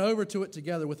be given over to it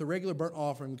together with the regular burnt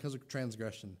offering because of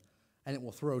transgression. And it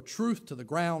will throw truth to the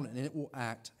ground, and it will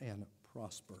act and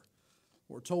prosper.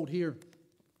 What we're told here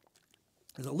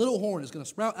is a little horn is going to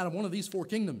sprout out of one of these 4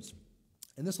 kingdoms.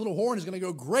 And this little horn is going to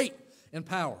go great in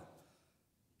power.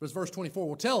 But as verse 24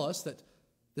 will tell us, that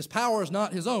this power is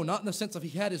not his own, not in the sense of he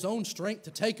had his own strength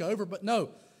to take over, but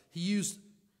no, he used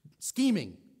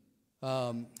scheming.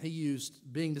 He used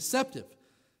being deceptive.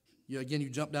 You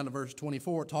jump down to verse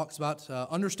 24. It talks about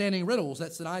understanding riddles.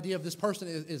 That's an idea of this person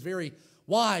is very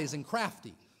wise and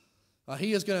crafty.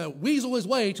 He is going to weasel his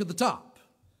way to the top.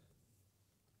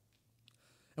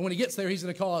 And when he gets there, he's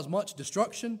going to cause much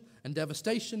destruction and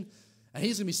devastation. And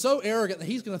he's going to be so arrogant that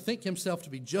he's going to think himself to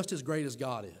be just as great as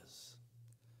God is.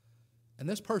 And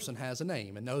this person has a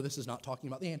name. And no, this is not talking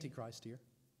about the Antichrist here.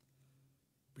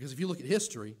 Because if you look at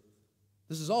history,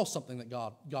 this is all something that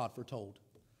God foretold.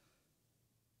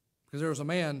 Because there was a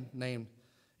man named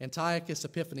Antiochus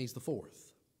Epiphanes IV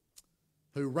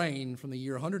who reigned from the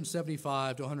year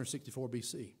 175 to 164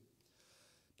 BC.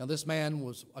 Now this man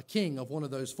was a king of one of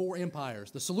those 4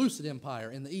 empires, the Seleucid Empire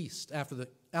in the east, after the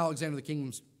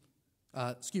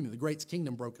the Great's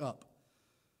kingdom broke up.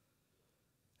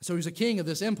 So he was a king of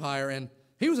this empire, and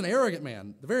he was an arrogant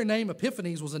man. The very name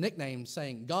Epiphanes was a nickname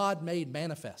saying, God made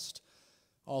manifest.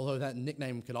 although that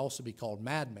nickname could also be called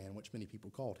Madman, which many people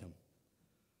called him.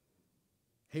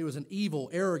 He was an evil,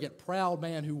 arrogant, proud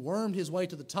man who wormed his way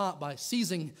to the top by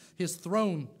seizing his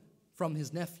throne from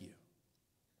his nephew.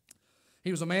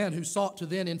 He was a man who sought to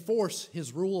then enforce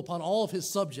his rule upon all of his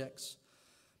subjects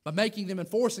by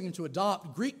enforcing them to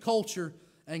adopt Greek culture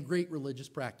and Greek religious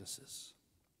practices.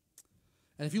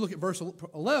 And if you look at verse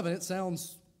 11, it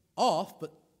sounds off,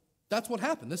 but that's what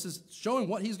happened. This is showing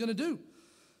what he's going to do.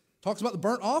 Talks about the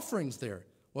burnt offerings there.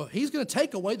 Well, he's going to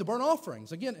take away the burnt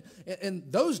offerings. Again, in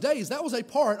those days, that was a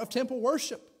part of temple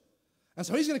worship. And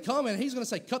so he's going to come and he's going to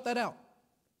say, cut that out.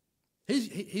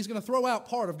 He's going to throw out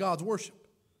part of God's worship.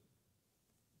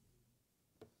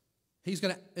 He's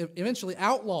going to eventually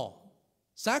outlaw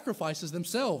sacrifices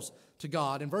themselves to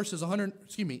God in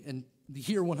in the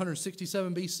year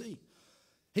 167 BC.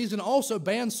 He's going to also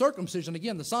ban circumcision,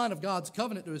 again, the sign of God's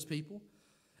covenant to his people.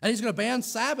 And he's going to ban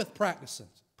Sabbath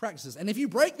practices. And if you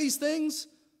break these things,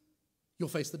 you'll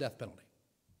face the death penalty.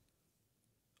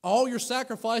 All your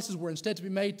sacrifices were instead to be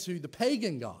made to the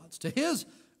pagan gods, to his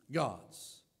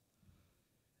gods.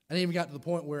 And it even got to the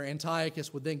point where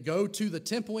Antiochus would then go to the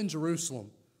temple in Jerusalem.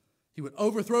 He would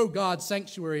overthrow God's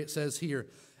sanctuary, it says here,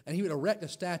 and he would erect a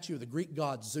statue of the Greek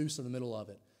god Zeus in the middle of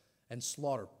it and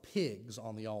slaughter pigs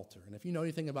on the altar. And if you know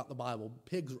anything about the Bible,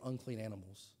 pigs are unclean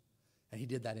animals. And he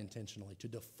did that intentionally to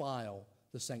defile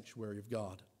the sanctuary of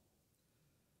God.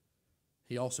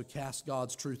 He also cast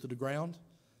God's truth to the ground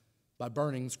by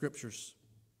burning the scriptures.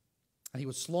 And he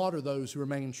would slaughter those who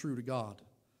remained true to God.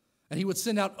 And he would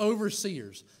send out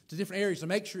overseers to different areas to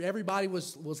make sure everybody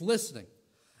was listening.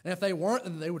 And if they weren't,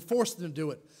 then they would force them to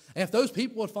do it. And if those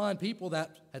people would find people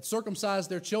that had circumcised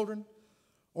their children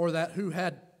or who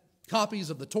had copies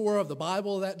of the Torah, of the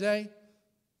Bible of that day,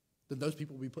 then those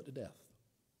people would be put to death.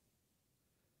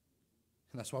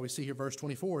 And that's why we see here verse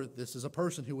 24, this is a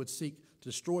person who would seek to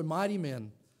destroy mighty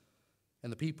men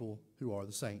and the people who are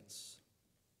the saints.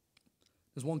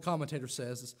 As one commentator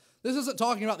says, this isn't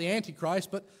talking about the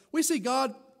Antichrist, but we see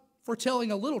God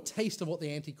foretelling a little taste of what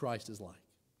the Antichrist is like.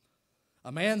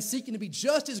 A man seeking to be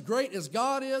just as great as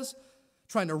God is,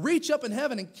 trying to reach up in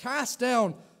heaven and cast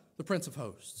down the Prince of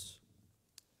Hosts.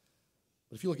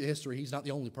 But if you look at history, he's not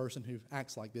the only person who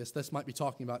acts like this. This might be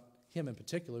talking about him in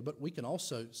particular, but we can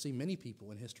also see many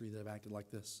people in history that have acted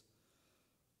like this.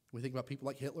 We think about people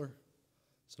like Hitler,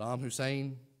 Saddam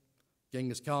Hussein,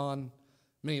 Genghis Khan,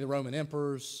 many of the Roman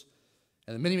emperors,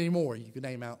 and many, many more you could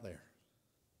name out there.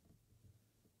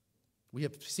 We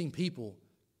have seen people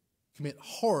commit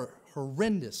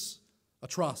horrendous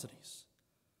atrocities.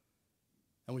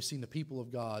 And we've seen the people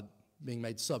of God being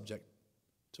made subject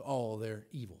to all their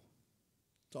evil,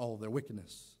 to all of their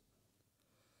wickedness.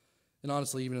 And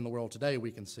honestly, even in the world today,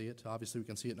 we can see it. Obviously, we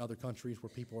can see it in other countries where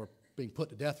people are being put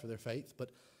to death for their faith.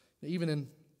 But even in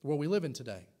the world we live in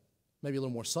today, maybe a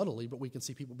little more subtly, but we can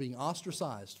see people being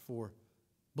ostracized for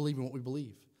believing what we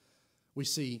believe. We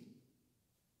see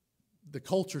the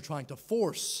culture trying to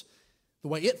force the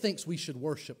way it thinks we should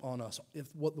worship on us,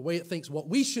 the way it thinks what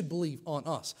we should believe on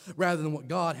us, rather than what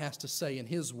God has to say in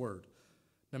His Word,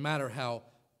 no matter how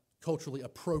culturally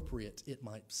appropriate it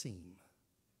might seem.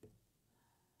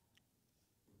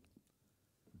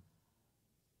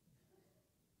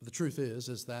 But the truth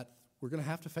is that we're going to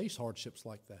have to face hardships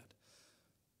like that,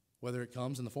 whether it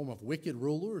comes in the form of wicked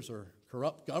rulers or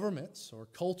corrupt governments or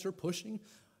culture pushing.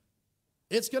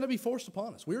 It's going to be forced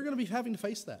upon us. We're going to be having to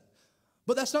face that.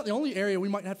 But that's not the only area we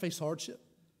might have to face hardship.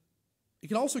 It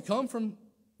can also come from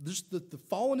just the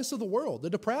fallenness of the world, the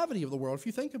depravity of the world, if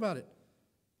you think about it.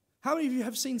 How many of you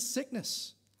have seen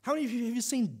sickness? How many of you have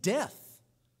seen death?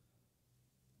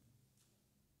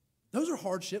 Those are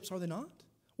hardships, are they not?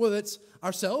 Whether it's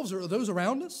ourselves or those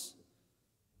around us.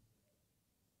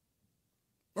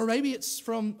 Or maybe it's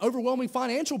from overwhelming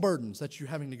financial burdens that you're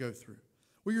having to go through,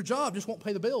 where your job just won't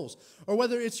pay the bills. Or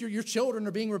whether it's your children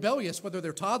are being rebellious, whether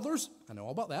they're toddlers, I know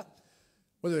all about that,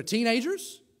 whether they're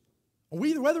teenagers, or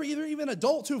whether even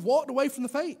adults who have walked away from the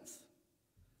faith.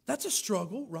 That's a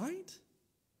struggle, right?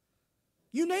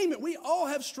 You name it, we all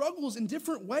have struggles in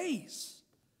different ways.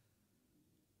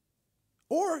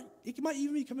 Or it might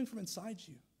even be coming from inside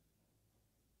you.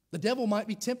 The devil might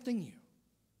be tempting you.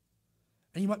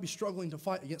 And you might be struggling to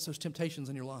fight against those temptations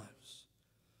in your lives.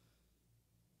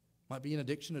 It might be an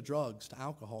addiction to drugs, to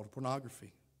alcohol, to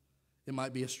pornography. It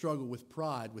might be a struggle with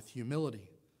pride, with humility,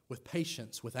 with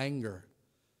patience, with anger.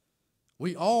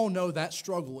 We all know that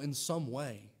struggle in some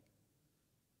way.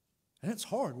 And it's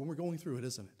hard when we're going through it,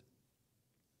 isn't it?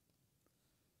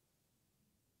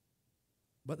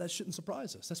 But that shouldn't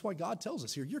surprise us. That's why God tells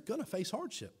us here, you're going to face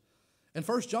hardship. In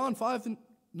 1 John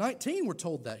 5:19, we're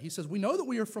told that. He says, we know that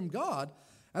we are from God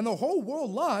and the whole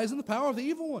world lies in the power of the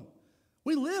evil one.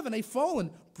 We live in a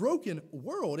fallen, broken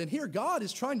world, and here God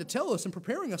is trying to tell us and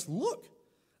preparing us, look,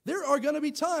 there are going to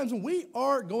be times when we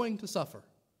are going to suffer.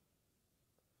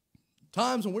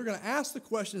 Times when we're going to ask the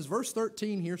question, as verse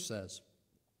 13 here says,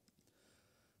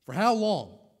 for how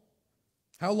long?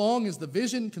 How long is the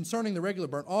vision concerning the regular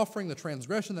burnt offering, the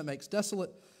transgression that makes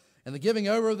desolate, and the giving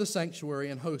over of the sanctuary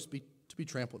and host to be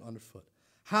trampled underfoot?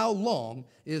 How long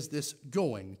is this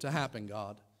going to happen,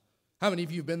 God? How many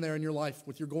of you have been there in your life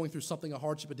with you're going through something, a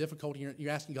hardship, a difficulty, and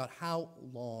you're asking God, how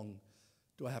long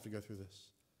do I have to go through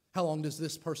this? How long does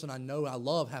this person I know I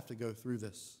love have to go through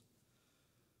this?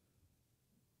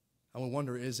 And we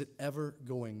wonder, is it ever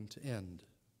going to end?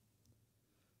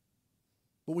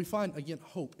 But we find, again,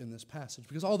 hope in this passage.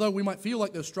 Because although we might feel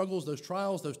like those struggles, those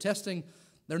trials, those testing,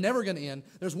 they're never going to end,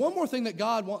 there's one more thing that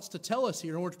God wants to tell us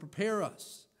here in order to prepare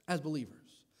us as believers.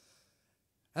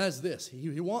 And that's this.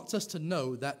 He wants us to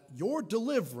know that your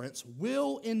deliverance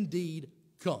will indeed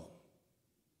come.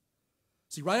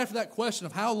 See, right after that question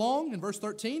of how long in verse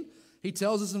 13, he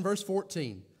tells us in verse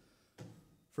 14,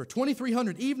 for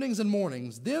 2,300 evenings and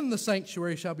mornings, then the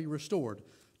sanctuary shall be restored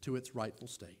to its rightful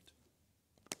state.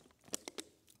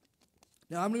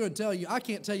 Now, I'm going to tell you, I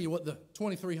can't tell you what the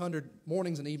 2,300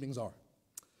 mornings and evenings are.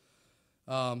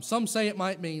 Some say it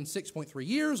might mean 6.3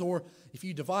 years, or if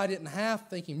you divide it in half,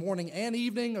 thinking morning and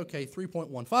evening, okay,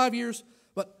 3.15 years,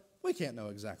 but we can't know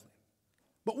exactly.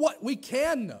 But what we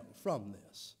can know from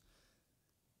this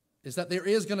is that there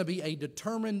is going to be a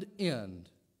determined end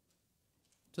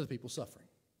to the people suffering.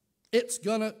 It's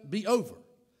going to be over.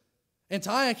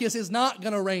 Antiochus is not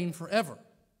going to reign forever.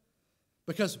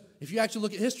 Because if you actually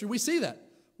look at history, we see that.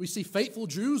 We see faithful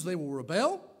Jews, they will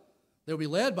rebel. They will be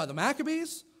led by the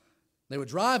Maccabees. They would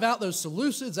drive out those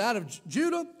Seleucids out of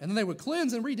Judah, and then they would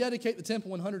cleanse and rededicate the temple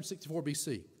in 164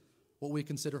 BC, what we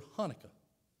consider Hanukkah.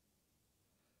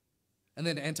 And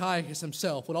then Antiochus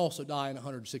himself would also die in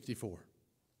 164.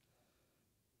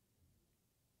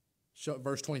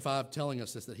 Verse 25 telling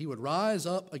us this, that he would rise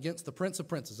up against the prince of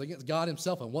princes, against God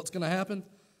himself, and what's going to happen?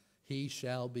 He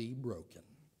shall be broken,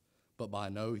 but by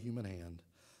no human hand.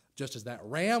 Just as that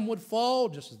ram would fall,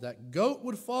 just as that goat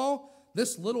would fall,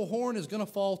 this little horn is going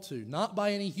to fall too, not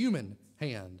by any human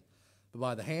hand, but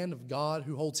by the hand of God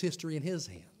who holds history in his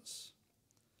hands.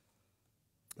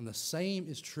 And the same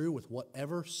is true with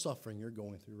whatever suffering you're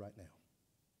going through right now.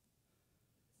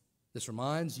 This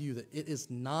reminds you that it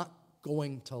is not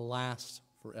going to last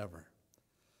forever.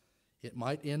 It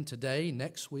might end today,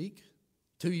 next week,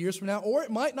 2 years from now, or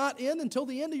it might not end until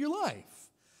the end of your life.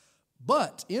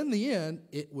 But in the end,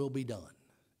 it will be done.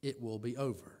 It will be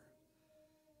over.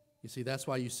 You see, that's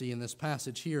why you see in this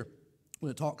passage here,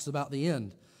 when it talks about the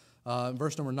end, in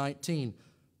verse number 19,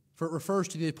 for it refers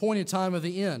to the appointed time of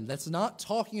the end. That's not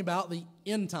talking about the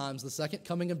end times, the second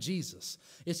coming of Jesus.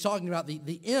 It's talking about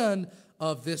the end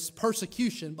of this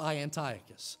persecution by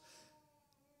Antiochus.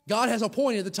 God has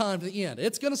appointed the time to the end.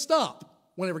 It's going to stop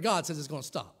whenever God says it's going to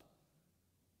stop.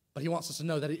 But he wants us to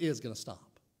know that it is going to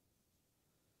stop.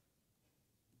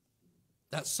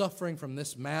 That suffering from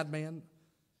this madman,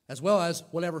 as well as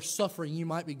whatever suffering you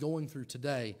might be going through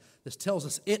today, this tells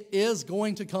us it is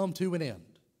going to come to an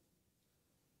end.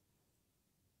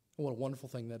 What a wonderful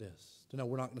thing that is, to know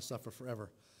we're not going to suffer forever.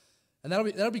 And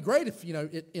that'll be great if,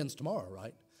 it ends tomorrow,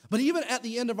 right? But even at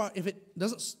the end of if it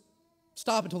doesn't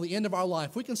stop until the end of our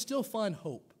life, we can still find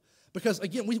hope. Because,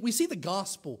 again, we see the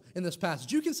gospel in this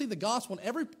passage. You can see the gospel in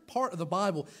every part of the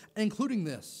Bible, including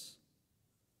this.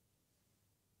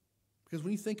 Because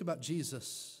when you think about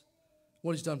Jesus,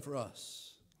 what he's done for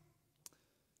us,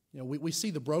 we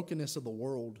see the brokenness of the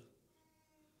world.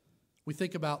 We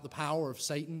think about the power of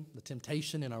Satan, the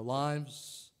temptation in our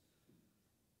lives.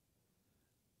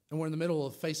 And we're in the middle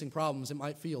of facing problems. It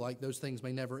might feel like those things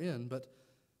may never end, but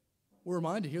we're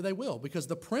reminded here they will, because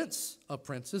the Prince of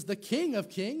Princes, the King of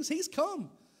Kings, he's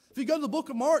come. If you go to the book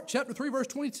of Mark, chapter 3, verse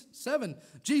 27,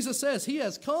 Jesus says he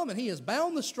has come and he has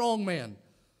bound the strong man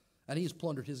and he has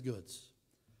plundered his goods.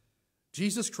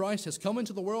 Jesus Christ has come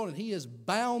into the world and he has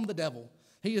bound the devil.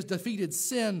 He has defeated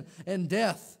sin and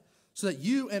death so that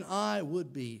you and I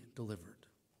would be delivered.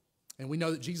 And we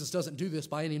know that Jesus doesn't do this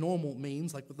by any normal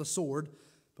means, like with a sword,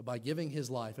 but by giving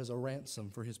his life as a ransom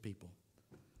for his people,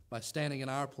 by standing in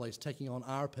our place, taking on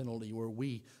our penalty where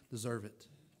we deserve it.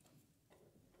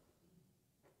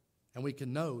 And we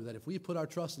can know that if we put our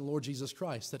trust in the Lord Jesus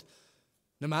Christ, that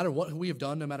no matter what we have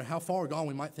done, no matter how far gone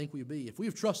we might think we would be, if we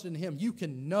have trusted in him, you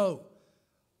can know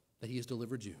that he has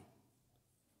delivered you,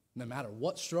 no matter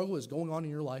what struggle is going on in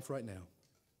your life right now.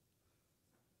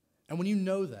 And when you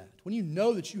know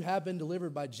that you have been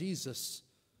delivered by Jesus,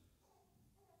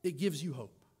 it gives you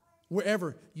hope.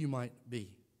 wherever you might be.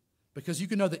 Because you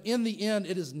can know that in the end,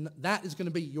 that is going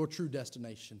to be your true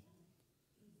destination.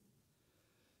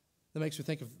 That makes me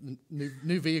think of the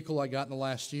new vehicle I got in the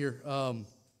last year.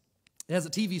 It has a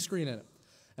TV screen in it.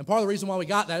 And part of the reason why we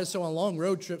got that is so on long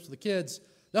road trips with the kids,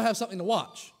 they'll have something to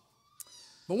watch.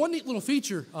 But one neat little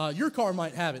feature, your car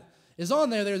might have it, is on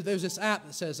there's this app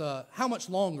that says how much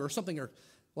longer or something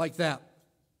like that.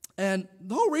 And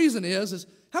the whole reason is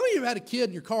how many of you have had a kid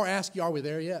in your car ask you, are we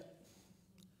there yet?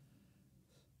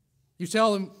 You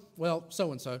tell them, well,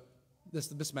 so-and-so,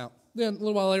 this amount. Then a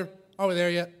little while later, are we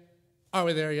there yet? Are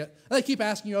we there yet? And they keep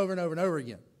asking you over and over and over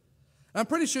again. And I'm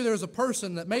pretty sure there was a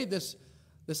person that made this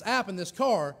app in this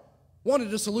car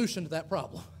wanted a solution to that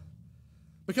problem.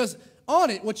 Because on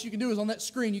it, what you can do is on that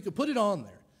screen, you can put it on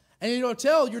there. And it'll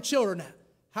tell your children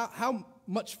how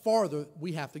much farther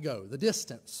we have to go, the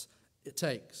distance it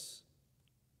takes.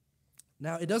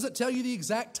 Now, it doesn't tell you the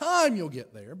exact time you'll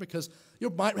get there because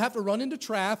you might have to run into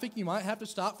traffic. You might have to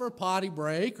stop for a potty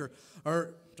break or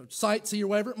sightsee or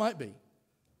whatever it might be.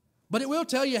 But it will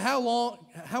tell you how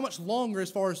much longer as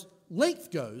far as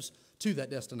length goes to that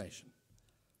destination.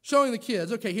 Showing the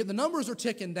kids, okay, here the numbers are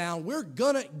ticking down. We're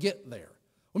going to get there.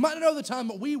 We might not know the time,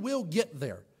 but we will get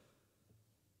there.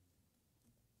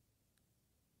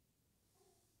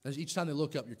 As each time they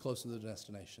look up, you're closer to the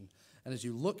destination. And as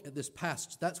you look at this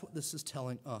passage, that's what this is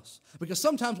telling us. Because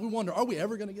sometimes we wonder, are we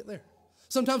ever going to get there?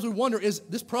 Sometimes we wonder, is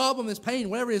this problem, this pain,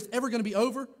 whatever it is, ever going to be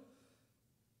over?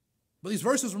 But these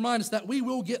verses remind us that we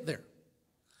will get there.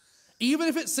 Even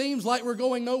if it seems like we're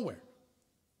going nowhere.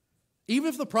 Even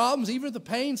if the problems, even if the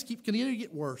pains continue to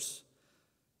get worse.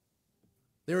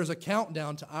 There is a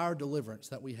countdown to our deliverance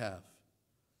that we have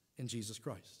in Jesus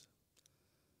Christ.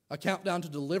 A countdown to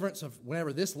deliverance of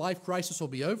whenever this life crisis will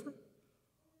be over,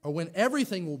 or when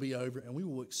everything will be over and we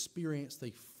will experience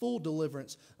the full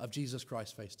deliverance of Jesus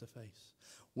Christ face to face.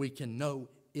 We can know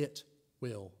it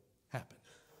will happen.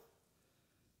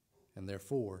 And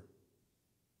therefore,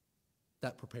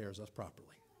 that prepares us properly.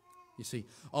 You see,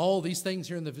 all these things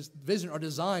here in the vision are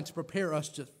designed to prepare us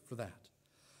just for that.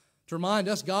 To remind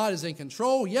us God is in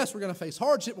control. Yes, we're going to face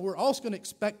hardship, but we're also going to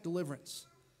expect deliverance.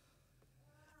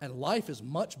 And life is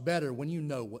much better when you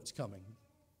know what's coming.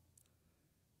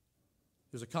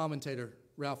 There's a commentator,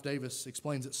 Ralph Davis,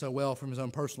 explains it so well from his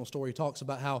own personal story. He talks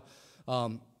about how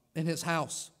in his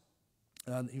house,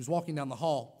 he was walking down the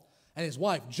hall, and his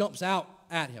wife jumps out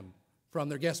at him from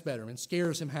their guest bedroom and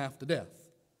scares him half to death.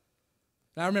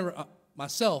 Now, I remember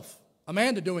myself,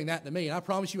 Amanda doing that to me, and I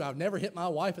promise you I've never hit my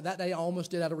wife, but that day I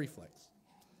almost did out of reflex.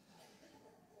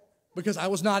 Because I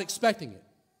was not expecting it.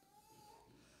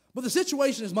 But the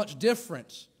situation is much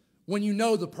different when you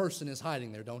know the person is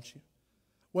hiding there, don't you?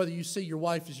 Whether you see your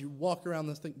wife as you walk around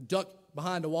this thing, duck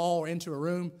behind a wall or into a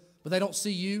room, but they don't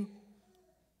see you,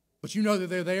 but you know that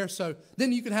they're there, so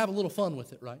then you can have a little fun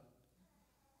with it, right?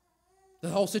 The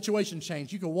whole situation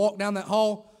changed. You can walk down that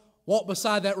hall, walk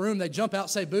beside that room, they jump out,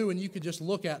 say boo, and you could just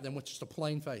look at them with just a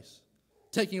plain face,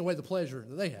 taking away the pleasure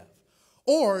that they have.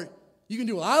 Or you can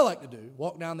do what I like to do,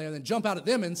 walk down there and then jump out at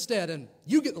them instead, and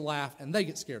you get the laugh and they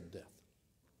get scared to death.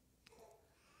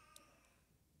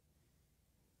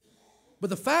 But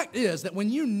the fact is that when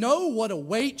you know what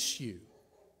awaits you,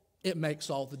 it makes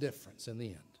all the difference in the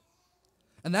end.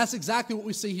 And that's exactly what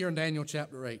we see here in Daniel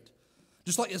chapter 8.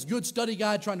 Just like this good study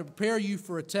guide trying to prepare you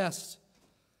for a test,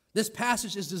 this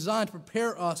passage is designed to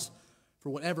prepare us for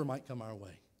whatever might come our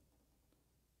way.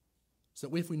 So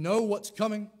that if we know what's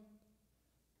coming,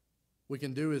 we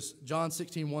can do as John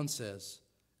 16:1 says,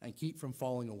 and keep from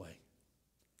falling away.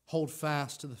 Hold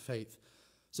fast to the faith.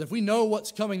 So if we know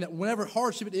what's coming, that whenever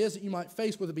hardship it is that you might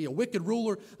face, whether it be a wicked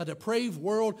ruler, a depraved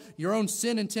world, your own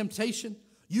sin and temptation,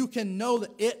 you can know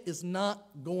that it is not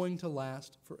going to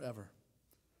last forever.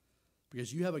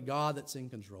 Because you have a God that's in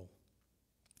control.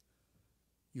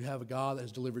 You have a God that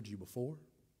has delivered you before,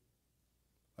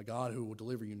 a God who will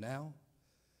deliver you now,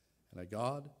 and a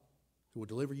God who will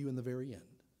deliver you in the very end.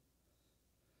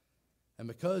 And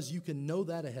because you can know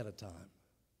that ahead of time,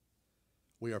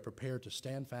 we are prepared to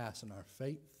stand fast in our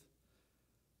faith,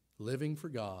 living for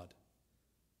God,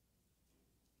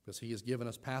 because He has given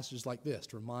us passages like this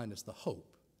to remind us the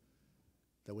hope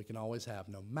that we can always have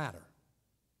no matter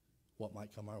what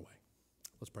might come our way.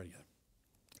 Let's pray together.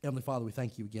 Heavenly Father, we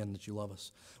thank you again that you love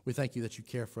us. We thank you that you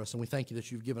care for us, and we thank you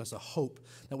that you've given us a hope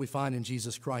that we find in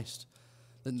Jesus Christ,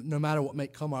 that no matter what may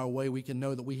come our way, we can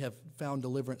know that we have found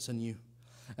deliverance in you.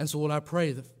 And so, Lord, I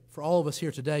pray that for all of us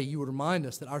here today, you would remind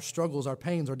us that our struggles, our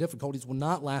pains, our difficulties will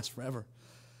not last forever,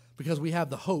 because we have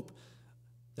the hope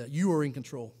that you are in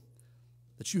control,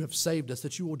 that you have saved us,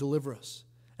 that you will deliver us,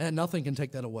 and that nothing can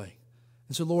take that away.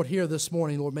 And so, Lord, here this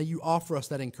morning, Lord, may you offer us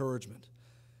that encouragement.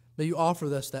 May you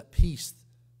offer us that peace,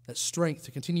 that strength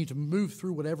to continue to move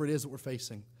through whatever it is that we're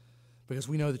facing, because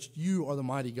we know that you are the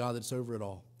mighty God that's over it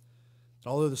all.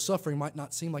 And although the suffering might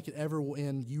not seem like it ever will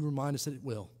end, you remind us that it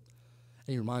will.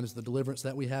 And you remind us of the deliverance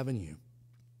that we have in you.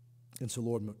 And so,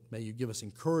 Lord, may you give us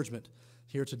encouragement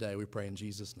here today, we pray in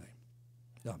Jesus' name.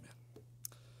 Amen.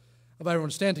 If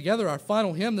everyone stand together, our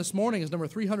final hymn this morning is number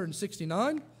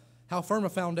 369, How Firm a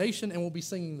Foundation, and we'll be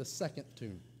singing the second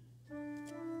tune.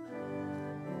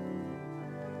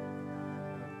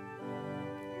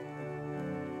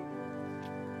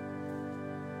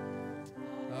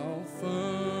 How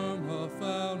firm a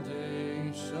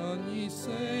foundation, ye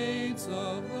saints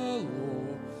of the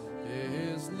Lord,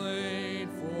 is laid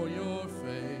for your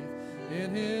faith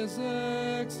in his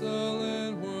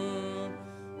excellent word.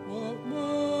 What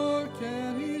more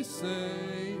can he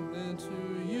say than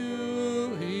to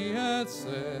you he hath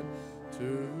said,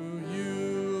 to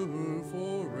you who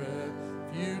for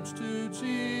refuge to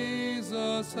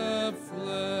Jesus have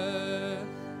fled?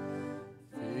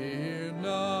 Fear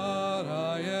not,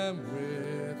 I am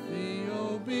with thee,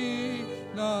 oh be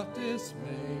not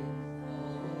dismayed.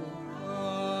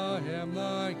 I am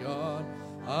thy God,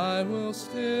 I will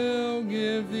still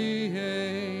give thee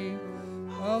aid.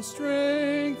 I'll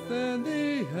strengthen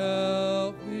thee,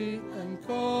 help thee, and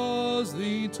cause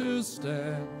thee to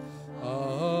stand,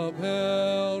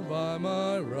 upheld by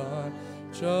my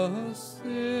righteous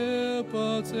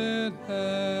omnipotent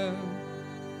hand.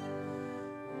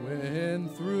 When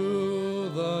through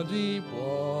the deep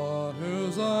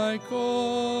waters I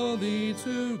call thee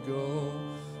to go,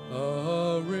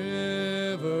 the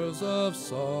rivers of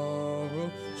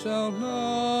sorrow shall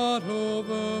not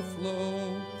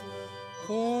overflow.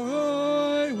 For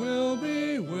I will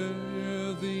be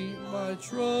with thee, my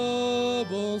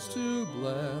troubles to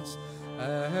bless,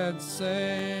 and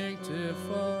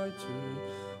sanctify to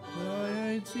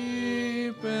thy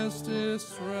deepest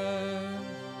distress.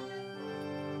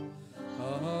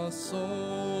 A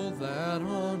soul that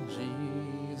on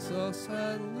Jesus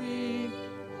had leaned,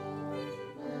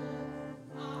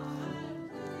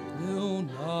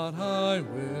 I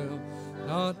will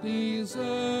not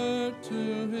desert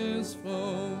to his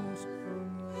foes,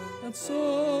 and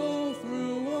so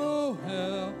through all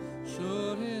hell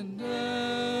should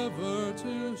endeavor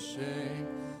to shake.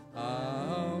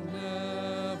 I'll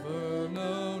never,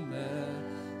 no,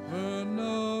 never,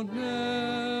 no,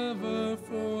 never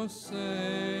forsake.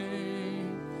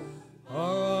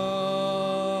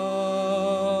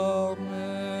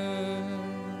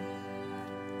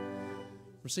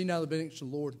 Receive now the benediction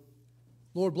of the Lord.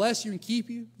 Lord bless you and keep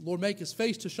you. Lord make his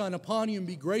face to shine upon you and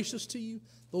be gracious to you.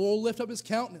 The Lord lift up his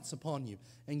countenance upon you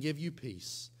and give you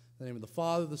peace. In the name of the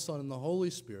Father, the Son, and the Holy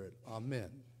Spirit. Amen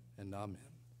and amen.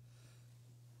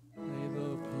 May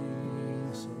the peace